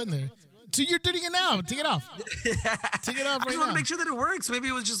about to go in there. So you're doing it now. Take it off. Take it off right now. I just want to make sure that it works. Maybe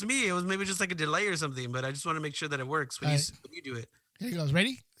it was just me. It was maybe just like a delay or something. But I just want to make sure that it works when you do it. Here it goes.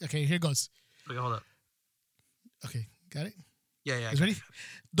 Ready? Okay, here it goes. Okay, hold up. Okay, got it? Yeah. You ready?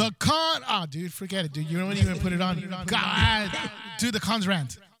 The con... Oh, dude, forget it, dude. You don't even put it on. God. Dude, the cons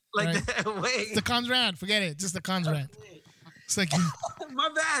rant. Like, right? Wait. It's the cons rant. Forget it. Just the cons rant. It's like... My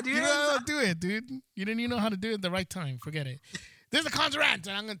bad, dude. You know how to do it, dude. You didn't even know how to do it at the right time. Forget it. There's the cons rant,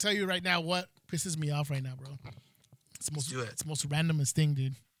 and I'm going to tell you right now what pisses me off right now, bro. It's the most randomest thing,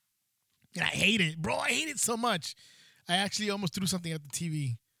 dude. And I hate it, bro. I hate it so much. I actually almost threw something at the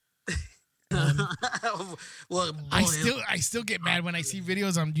TV. Well, I still get mad when I see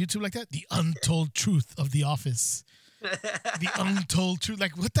videos on YouTube like that. The untold truth of The Office. The untold truth.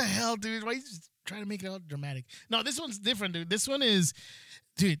 Like, what the hell, dude? Why are you just trying to make it all dramatic? No, this one's different, dude. This one is,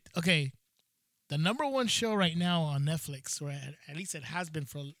 dude, okay. The number one show right now on Netflix, or at least it has been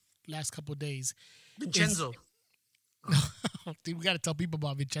for the last couple of days. Vincenzo. Dude, we got to tell people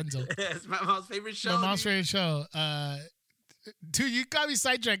about Vincenzo. It's my mom's favorite show. My mom's favorite show. Dude, you got me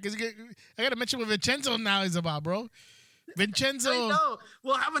sidetracked. I got to mention what Vincenzo now is about, bro. Vincenzo. I know.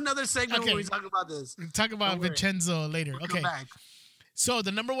 We'll have another segment where we talk about this. We'll talk about Vincenzo later. We'll okay. Come back. So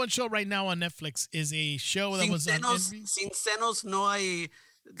the number one show right now on Netflix is a show that was on NBC. Sin senos no hay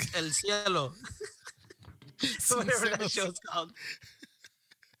el cielo. Whatever that show's called.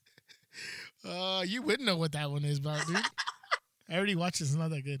 You wouldn't know what that one is about, dude. I already watched this. It's not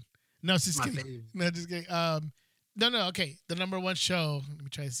that good. No, it's just kidding. No, just kidding. No. Okay, the number one show. Let me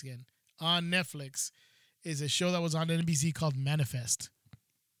try this again. On Netflix is a show that was on NBC called Manifest.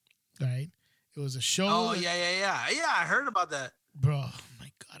 All right, it was a show. Oh yeah. I heard about that, bro. Oh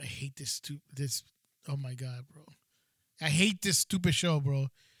my god, I hate this. Oh my god, bro. I hate this stupid show, bro.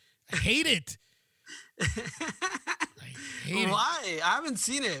 I hate it. I hate Why? it. I haven't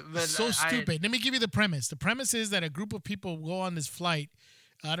seen it, but It's so stupid. Let me give you the premise. The premise is that a group of people go on this flight.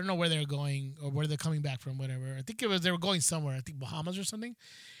 I don't know where they're going or where they're coming back from, whatever. I think they were going somewhere. I think Bahamas or something.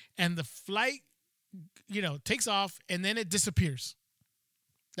 And the flight, takes off and then it disappears.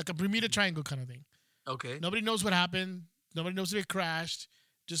 Like a Bermuda Triangle kind of thing. Okay. Nobody knows what happened. Nobody knows if it crashed.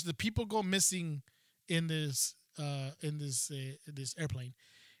 Just the people go missing in this airplane.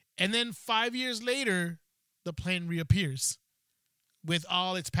 And then 5 years later, the plane reappears with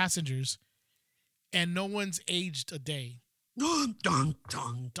all its passengers, and no one's aged a day. Dun, dun,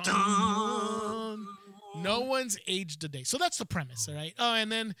 dun, dun. No one's aged a day. So that's the premise, all right? Oh,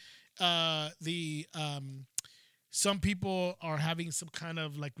 and then some people are having some kind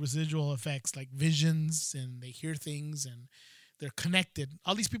of like residual effects, like visions, and they hear things, and they're connected.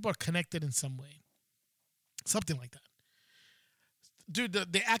 All these people are connected in some way. Something like that. Dude,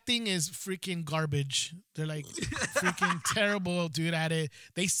 the acting is freaking garbage. They're like freaking terrible, dude, at it.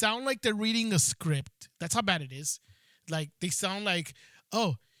 They sound like they're reading a script. That's how bad it is. Like, they sound like,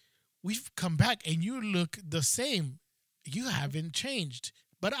 oh, we've come back and you look the same. You haven't changed,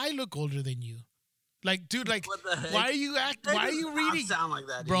 but I look older than you. Like, dude, like, why are you reading? Sound like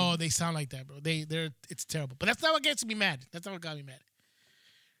that, dude. Bro, they sound like that, bro. It's terrible. But that's not what gets me mad. That's not what got me mad.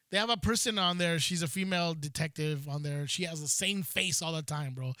 They have a person on there. She's a female detective on there. She has the same face all the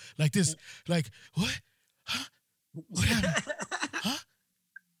time, bro. Like this, like, what? Huh? What happened? Huh?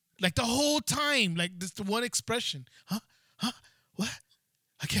 Like the whole time, like this the one expression. Huh? Huh? What?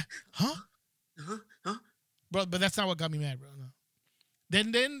 I can't. Huh? Huh? Bro, but that's not what got me mad, bro. No.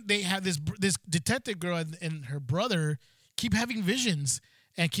 Then they have this detective girl and her brother keep having visions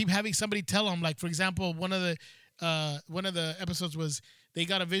and keep having somebody tell them. Like, for example, one of the episodes was they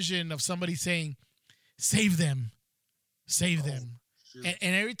got a vision of somebody saying, "Save them, save them." And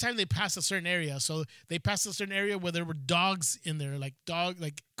every time they pass a certain area, so they passed a certain area where there were dogs in there, like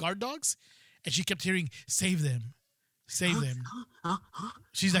guard dogs, and she kept hearing, "Save them, save them."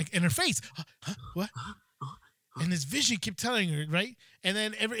 She's like in her face, what? And this vision kept telling her, right? And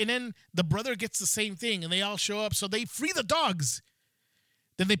then the brother gets the same thing, and they all show up, so they free the dogs.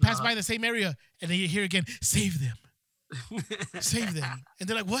 Then they pass by the same area, and they hear again, "Save them, save them," and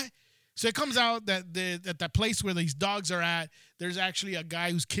they're like, "What?" So it comes out that at that place where these dogs are at, there's actually a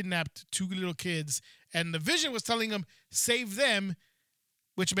guy who's kidnapped two little kids, and the vision was telling him, "Save them,"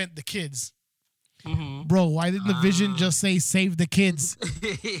 which meant the kids. Mm-hmm. Bro, why didn't the vision just say "save the kids"?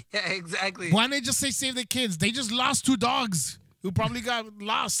 Yeah, exactly. Why didn't they just say "save the kids"? They just lost two dogs who probably got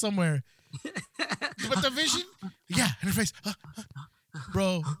lost somewhere. But the vision, yeah, in her face,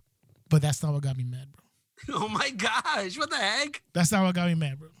 bro. But that's not what got me mad, bro. Oh my gosh, what the heck? That's not what got me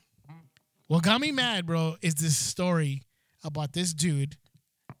mad, bro. What got me mad, bro, is this story about this dude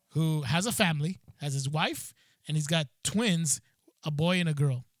who has a family, has his wife, and he's got twins, a boy and a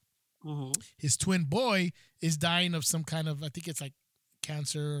girl. Mm-hmm. His twin boy is dying of some kind of, I think it's like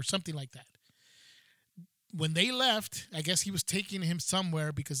cancer or something like that. When they left, I guess he was taking him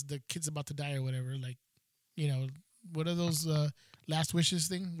somewhere because the kid's about to die or whatever. Like, what are those last wishes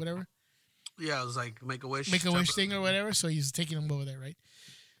thing, whatever? Yeah, it was like make a wish thing or whatever. So he's taking him over there, right?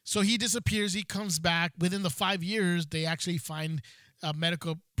 So he disappears. He comes back. Within the 5 years, they actually find a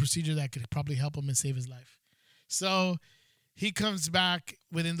medical procedure that could probably help him and save his life. So he comes back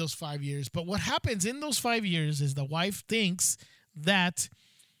within those 5 years. But what happens in those 5 years is the wife thinks that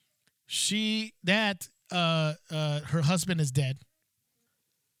her husband is dead.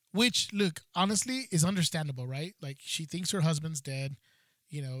 Which, look, honestly, is understandable, right? Like, she thinks her husband's dead.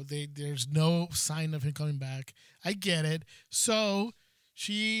 There's no sign of him coming back. I get it. So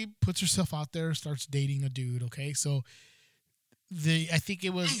she puts herself out there, starts dating a dude, okay? So I think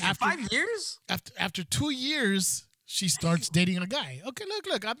it was after 5 years? After 2 years, she starts dating a guy. Okay,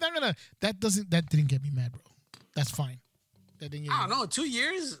 look, I'm not gonna that didn't get me mad, bro. That's fine. That didn't get I don't know, 2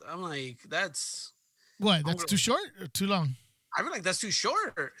 years? I'm like, that's what? That's too short or too long? I feel like that's too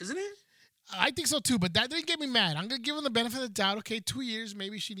short, isn't it? I think so too, but that didn't get me mad. I'm gonna give him the benefit of the doubt. Okay, 2 years,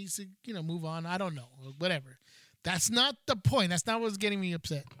 maybe she needs to, move on. I don't know, whatever. That's not the point. That's not what's getting me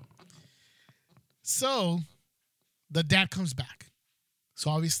upset. So, the dad comes back.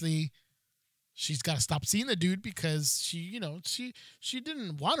 So obviously, she's got to stop seeing the dude because she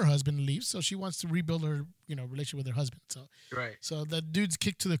didn't want her husband to leave, so she wants to rebuild her, relationship with her husband. So, right. So the dude's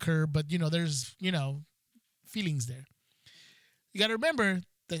kicked to the curb, but there's feelings there. You got to remember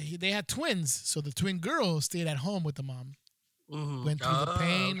that they had twins, so the twin girl stayed at home with the mom, went through the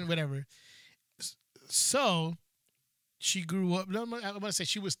pain and whatever. So she grew up. I want to say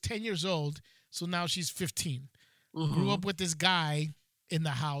she was 10 years old, so now she's 15. Grew up with this guy in the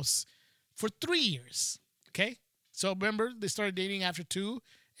house for 3 years. Okay, so remember they started dating after 2,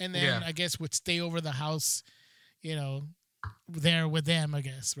 and then Yeah. I guess would stay over the house, you know, there with them. I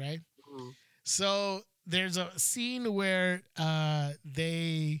guess, right? Mhm. So there's a scene where I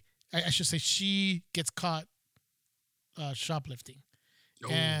should say she gets caught shoplifting, Oh.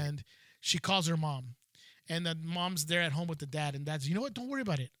 and she calls her mom, and the mom's there at home with the dad, and dad's, you know what? Don't worry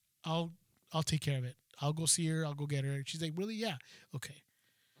about it. I'll take care of it. I'll go see her. I'll go get her. She's like, really? Yeah. Okay.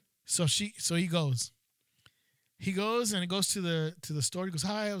 So he goes. He goes and he goes to the store. He goes,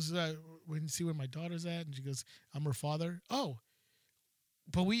 hi. I was waiting to see where my daughter's at, and she goes, I'm her father. Oh,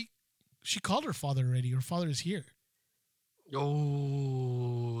 but she called her father already. Her father is here.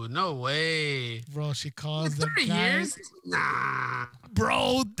 Oh, no way. Bro, she In calls the 30 guy. years? Nah.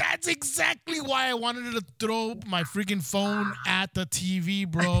 Bro, that's exactly why I wanted to throw my freaking phone at the TV,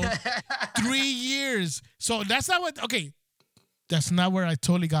 bro. 3 years. So that's not what, okay, that's not where I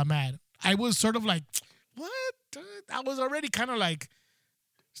totally got mad. I was sort of like, what? I was already kind of like,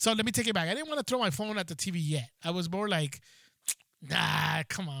 so let me take it back. I didn't want to throw my phone at the TV yet. I was more like, nah,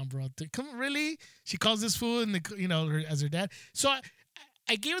 come on, bro. Come on, really? She calls this fool and as her dad. So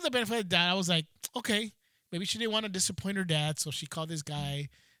I gave her the benefit of the doubt. I was like, okay, maybe she didn't want to disappoint her dad, so she called this guy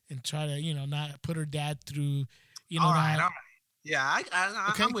and try to, not put her dad through, All right. Yeah,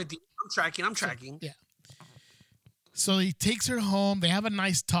 Okay. I'm with you. I'm tracking. Yeah. So he takes her home. They have a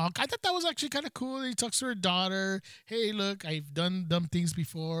nice talk. I thought that was actually kind of cool. He talks to her daughter. Hey, look, I've done dumb things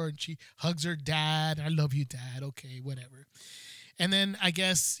before. And she hugs her dad. I love you, dad. Okay, whatever. And then I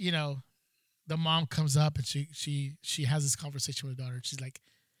guess, the mom comes up and she has this conversation with her daughter. She's like,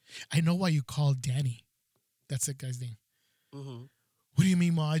 I know why you called Danny. That's that guy's name. Mm-hmm. What do you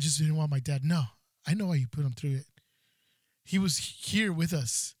mean, Ma? I just didn't want my dad. No, I know why you put him through it. He was here with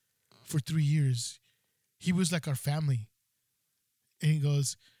us for 3 years. He was like our family. And he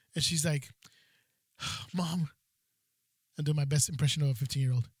goes, and she's like, Mom. I do my best impression of a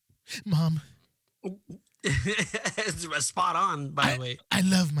 15-year-old. Mom. It's spot on, by the way. I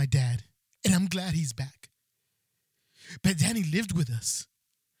love my dad, and I'm glad he's back. But Danny lived with us.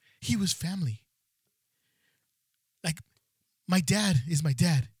 He was family. Like, my dad is my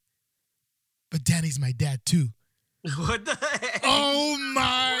dad, but Danny's my dad too. What the heck? Oh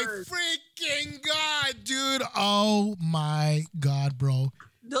my freaking God, dude. Oh my God, bro.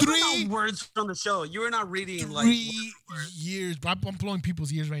 Those are not words from the show. You were not reading 3 years, bro. I'm blowing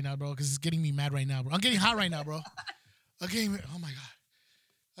people's ears right now, bro, because it's getting me mad right now, bro. I'm getting hot right now, bro. Oh my God.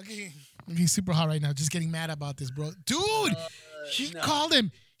 I'm getting super hot right now, just getting mad about this, bro. Dude, she called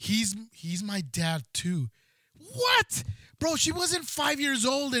him. He's my dad too. What? Bro, she wasn't 5 years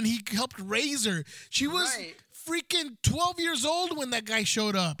old and he helped raise her. She was freaking 12 years old when that guy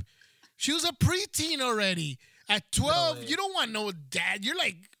showed up. She was a preteen already. At 12, you don't want no dad. You're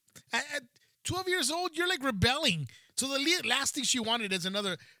like, at 12 years old, you're like rebelling. So the last thing she wanted is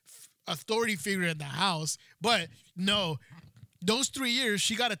another authority figure in the house. But no, those 3 years,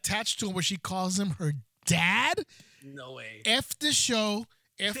 she got attached to him where she calls him her dad. No way. F the show.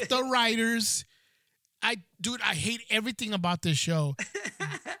 F the writers. I hate everything about this show.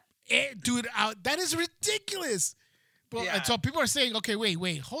 Dude, that is ridiculous. Bro, yeah. And so people are saying, okay,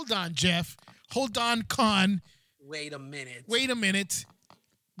 wait, hold on, Jeff. Hold on, Con. Wait a minute.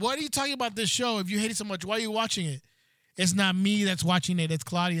 What are you talking about this show? If you hate it so much, why are you watching it? It's not me that's watching it. It's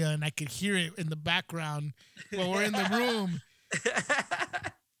Claudia, and I could hear it in the background while we're in the room.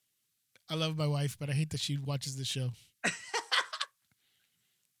 I love my wife, but I hate that she watches this show.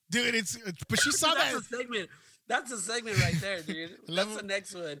 Dude, but she saw that. That's a segment right there, dude. That's the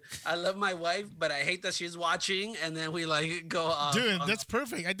next one. I love my wife, but I hate that she's watching, and then we go off. Dude, that's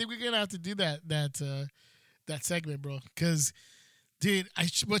perfect. I think we're gonna have to do that segment, bro. Because, dude,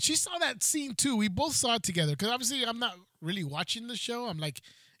 but she saw that scene too. We both saw it together. Because obviously, I'm not really watching the show. I'm like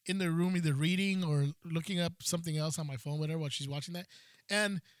in the room, either reading or looking up something else on my phone, whatever, while she's watching that.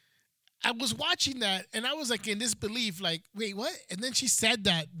 And I was watching that, and I was like in disbelief, like, wait, what? And then she said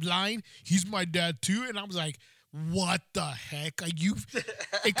that line, "He's my dad too," and I was like, what the heck?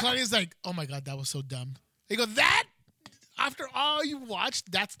 And Claudia's like, oh my God, that was so dumb. They go, that? After all you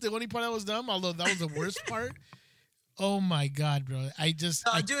watched, that's the only part that was dumb, although that was the worst part. Oh my God, bro.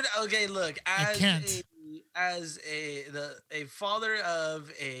 Dude, okay, look, as a father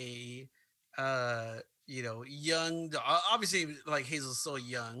of a young, obviously, like, Hazel's so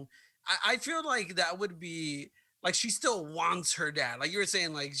young, I feel like that would be like, she still wants her dad, like you were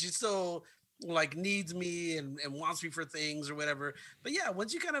saying, like she still like needs me and wants me for things or whatever. But yeah,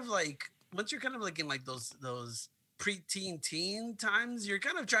 once you're kind of like in like those preteen teen times, you're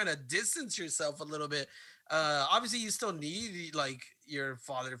kind of trying to distance yourself a little bit. Obviously you still need, like, your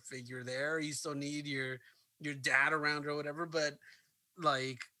father figure there. You still need your dad around or whatever. But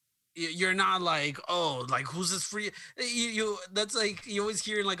like you're not like, oh, like who's this free, you that's like you always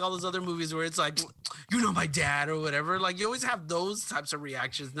hear in like all those other movies where it's like, you know, my dad or whatever. Like you always have those types of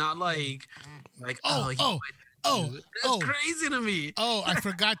reactions, not like Oh, oh, you know oh, my oh, dad. That's oh, crazy to me. oh! I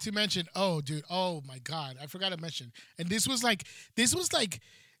forgot to mention. Oh, dude. Oh my God, I forgot to mention. And this was like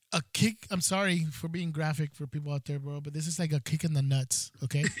a kick. I'm sorry for being graphic for people out there, bro, but this is like a kick in the nuts.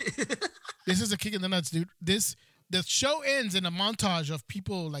 Okay, this is a kick in the nuts, dude. The show ends in a montage of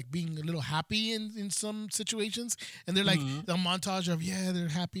people like being a little happy in some situations, and they're like Mhm. the montage of they're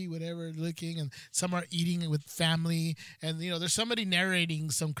happy, whatever, looking, and some are eating with family, and there's somebody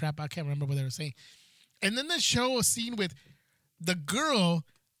narrating some crap. I can't remember what they were saying, and then they show a scene with the girl,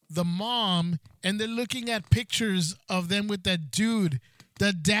 the mom, and they're looking at pictures of them with that dude.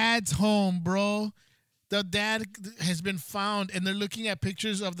 The dad's home, bro. The dad has been found, and they're looking at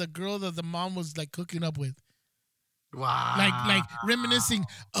pictures of the girl that the mom was like hooking up with. Like Wow. reminiscing,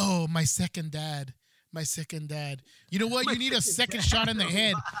 oh, my second dad. My second dad. You know what? My You need a second second dad. shot in the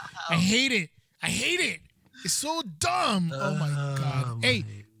head. I Wow. hate it. I hate it. It's so dumb. Oh my God. Oh Hey,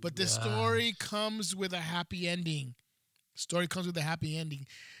 my but the god. story comes with a happy ending. Story comes with a happy ending.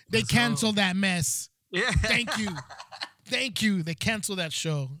 They Let's go. canceled that mess. Yeah. Thank you. Thank you. They canceled that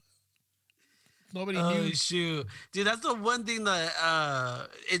show. Nobody Oh knew. shoot, dude, that's the one thing that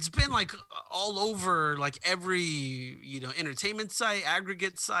it's been like all over like every entertainment site,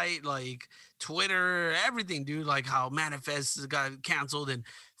 aggregate site, like Twitter, everything, dude. Like how Manifest got canceled and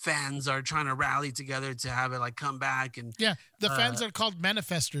fans are trying to rally together to have it like come back and Yeah, the uh fans are called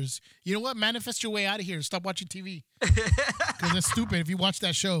manifestors. You know what? Manifest your way out of here. Stop watching TV. Because it's stupid if you watch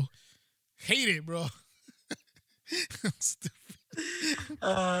that show. Hate it, bro. Stupid.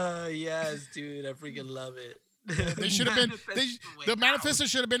 yes, dude, I freaking love it. They should have been. Manifest your way The out. manifestor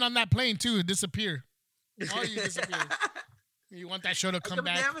should have been on that plane too and disappear. All you disappear. You want that show to come But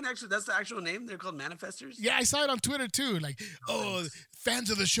they back? haven't actually. That's the actual name. They're called manifestors. Yeah, I saw it on Twitter too. Like, No oh, thanks. fans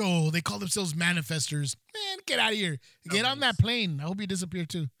of the show, they call themselves manifestors. Man, get out of here. No Get on that thanks. plane. I hope you disappear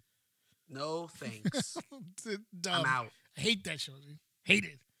too. No thanks. I'm Dumb. out. I hate that show, dude. Hate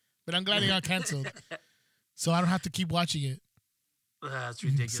it. But I'm glad it got canceled. So I don't have to keep watching it. That's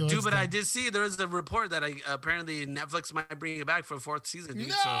ridiculous, So dude. it's But I done. did see there was a report that apparently Netflix might bring it back for a fourth season,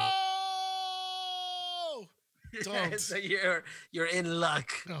 dude. So, No! Don't. so you're in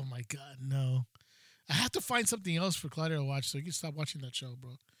luck, Oh my God, no. I have to find something else for Claudia to watch so you can stop watching that show,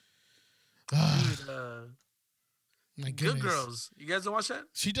 bro. Ah, dude. my Good goodness. Girls. You guys don't watch that?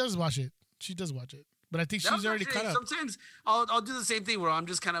 She does watch it. She does watch it. But I think That she's was already actually caught up. sometimes I'll do the same thing where I'm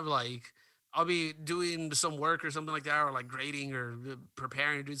just kind of like I'll be doing some work or something like that, or like grading or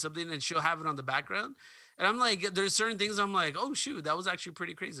preparing or doing something, and she'll have it on the background. And I'm like, there's certain things I'm like, oh shoot, that was actually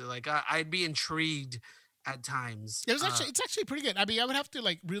pretty crazy. Like I'd be intrigued at times. It's actually pretty good. I mean, I would have to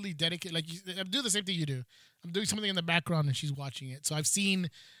like really dedicate. Like, I'm doing the same thing you do. I'm doing something in the background and she's watching it. So I've seen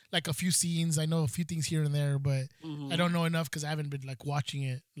like a few scenes. I know a few things here and there, but I Mhm. don't know enough because I haven't been like watching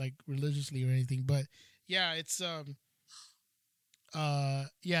it like religiously or anything. But yeah, it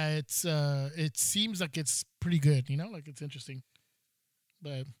seems like it's pretty good. Like it's interesting.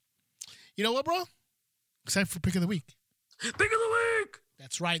 But you know what, bro? Excited for pick of the week. Pick of the week.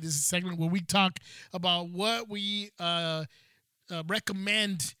 That's right. This is a segment where we talk about what we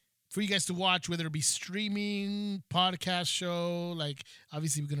recommend for you guys to watch, whether it be streaming, podcast show. Like,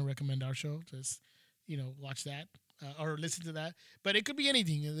 obviously, we're going to recommend our show. Just, watch that or listen to that. But it could be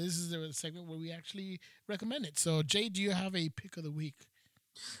anything. This is a segment where we actually recommend it. So, Jay, do you have a pick of the week?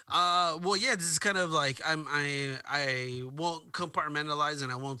 Well, yeah, this is kind of like I won't compartmentalize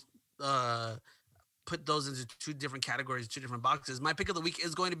and I won't uh put those into two different categories, two different boxes. My pick of the week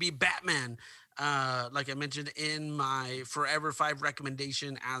is going to be Batman. Like I mentioned in my Forever 5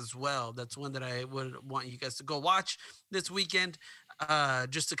 recommendation as well. That's one that I would want you guys to go watch this weekend,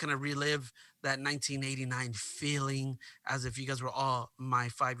 just to kind of relive that 1989 feeling as if you guys were all my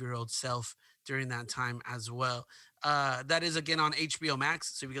 5-year-old self during that time as well. That is again on HBO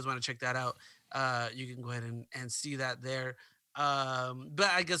Max. So if you guys want to check that out, you can go ahead and see that there. But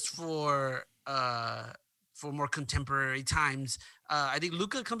I guess for more contemporary times, I think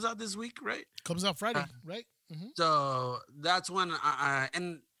Luca comes out this week, right? Comes out Friday, Uh, right? Mm-hmm. so that's one,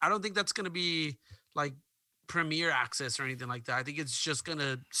 and I don't think that's gonna be like premiere access or anything like that. I think it's just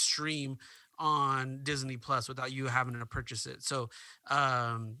gonna stream on Disney Plus without you having to purchase it. So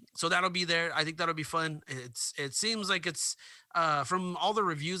that'll be there. I think that'll be fun. It seems like it's from all the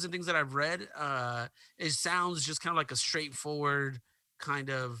reviews and things that I've read, it sounds just kind of like a straightforward kind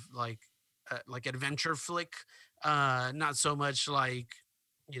of like adventure flick. Not so much like,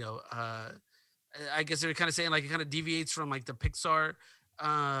 I guess they're kind of saying like it kind of deviates from like uh,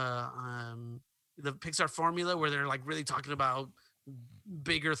 um, the Pixar formula where they're like really talking about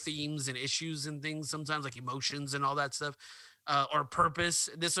bigger themes and issues and things sometimes like emotions and all that stuff, or purpose.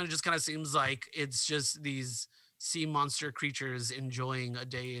 This one just kind of seems like it's just these sea monster creatures enjoying a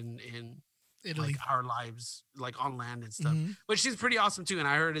day in Italy, like our lives, like on land and stuff, mm-hmm. which is pretty awesome too. And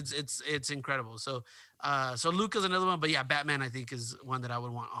I heard it's incredible. So Luca's another one, but yeah, Batman I think is one that I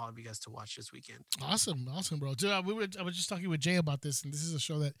would want all of you guys to watch this weekend. Awesome, bro. Dude, I was just talking with Jay about this, and this is a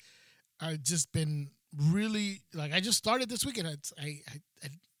show that I've just been really like. I just started this weekend. I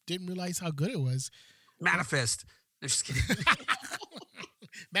didn't realize how good it was. Manifest. I'm just kidding.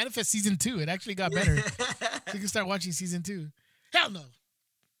 Manifest season 2. It actually got better. You can start watching season 2. Hell no.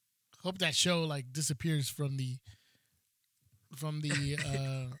 Hope that show like disappears from the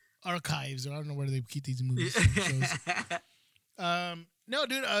archives, or I don't know where they keep these movies. No,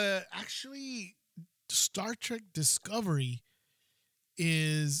 dude. Actually, Star Trek Discovery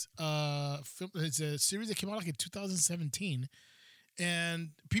is it's a series that came out like in 2017, and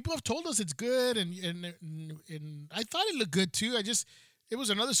people have told us it's good, and I thought it looked good too. It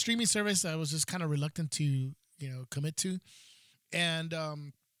was another streaming service I was just kind of reluctant to commit to, and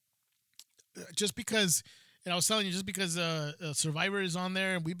just because. And I was telling you, just because Survivor is on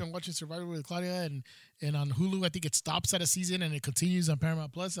there, and we've been watching Survivor with Claudia, and on Hulu, I think it stops at a season and it continues on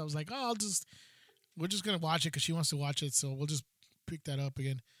Paramount Plus. I was like, we're just gonna watch it because she wants to watch it, so we'll just pick that up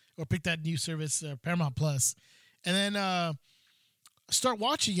again, or pick that new service, Paramount Plus, and then start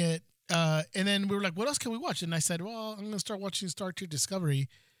watching it. And then we were like, what else can we watch? And I said, well, I'm gonna start watching Star Trek Discovery,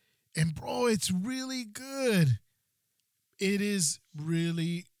 and bro, it's really good. It is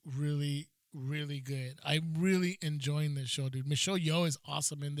really, really, really good. I'm really enjoying this show, dude. Michelle Yeoh is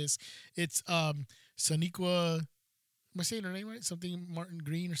awesome in this. It's Sonequa, am I saying her name right? Something Martin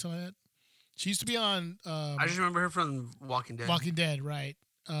Green or something like that. She used to be on I just remember her from Walking Dead. Walking Dead, right.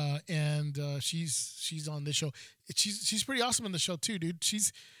 And she's on this show. She's pretty awesome in the show too, dude.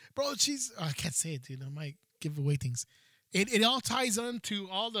 I can't say it, dude. I might give away things. It all ties into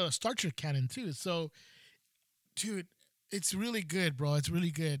all the Star Trek canon too. So, dude, it's really good, bro. It's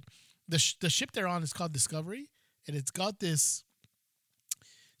really good. The ship they're on is called Discovery, and it's got this.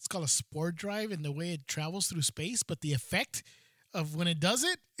 It's called a spore drive, and the way it travels through space, but the effect of when it does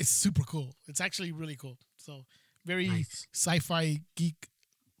it is super cool. It's actually really cool. So very nice. Sci-fi geek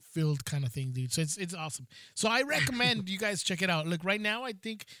filled kind of thing, dude. So it's awesome. So I recommend you guys check it out. Look, right now I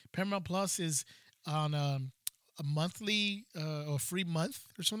think Paramount Plus is on a monthly or free month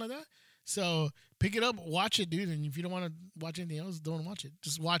or something like that. So pick it up, watch it, dude. And if you don't want to watch anything else, don't watch it.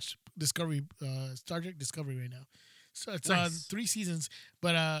 Just watch Discovery, Star Trek Discovery right now. So it's nice. 3 seasons,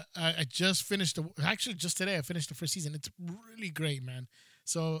 but I just finished just today I finished the first season. It's really great, man.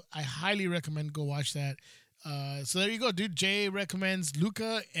 So I highly recommend go watch that. So there you go, dude. Jay recommends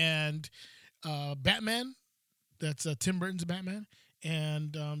Luca and Batman. That's Tim Burton's Batman.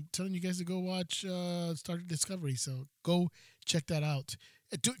 And telling you guys to go watch Star Trek Discovery. So go check that out.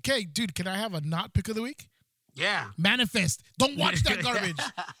 Okay, dude, can I have a not pick of the week? Yeah. Manifest. Don't watch that garbage.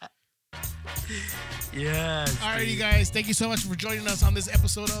 Yes. All right, you guys. Thank you so much for joining us on this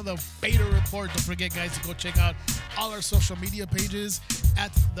episode of the Beta Report. Don't forget, guys, to go check out all our social media pages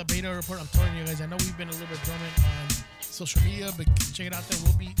at the Beta Report. I'm telling you guys, I know we've been a little bit dormant on social media, but check it out there.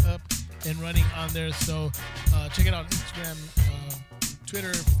 We'll be up and running on there. So check it out on Instagram,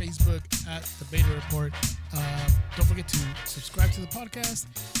 Twitter, Facebook at the Beta Report. Don't forget to subscribe to the podcast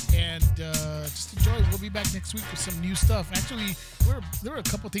and just enjoy. We'll be back next week with some new stuff. Actually, there were a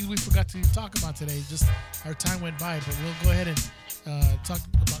couple things we forgot to talk about today. Just our time went by, but we'll go ahead and talk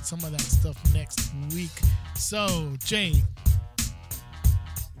about some of that stuff next week. So, Jay.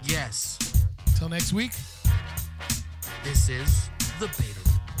 Yes. Till next week. This is the Beta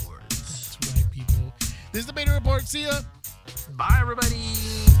Report. That's right, people. This is the Beta Report. See ya. Bye,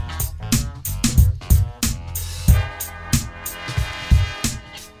 everybody.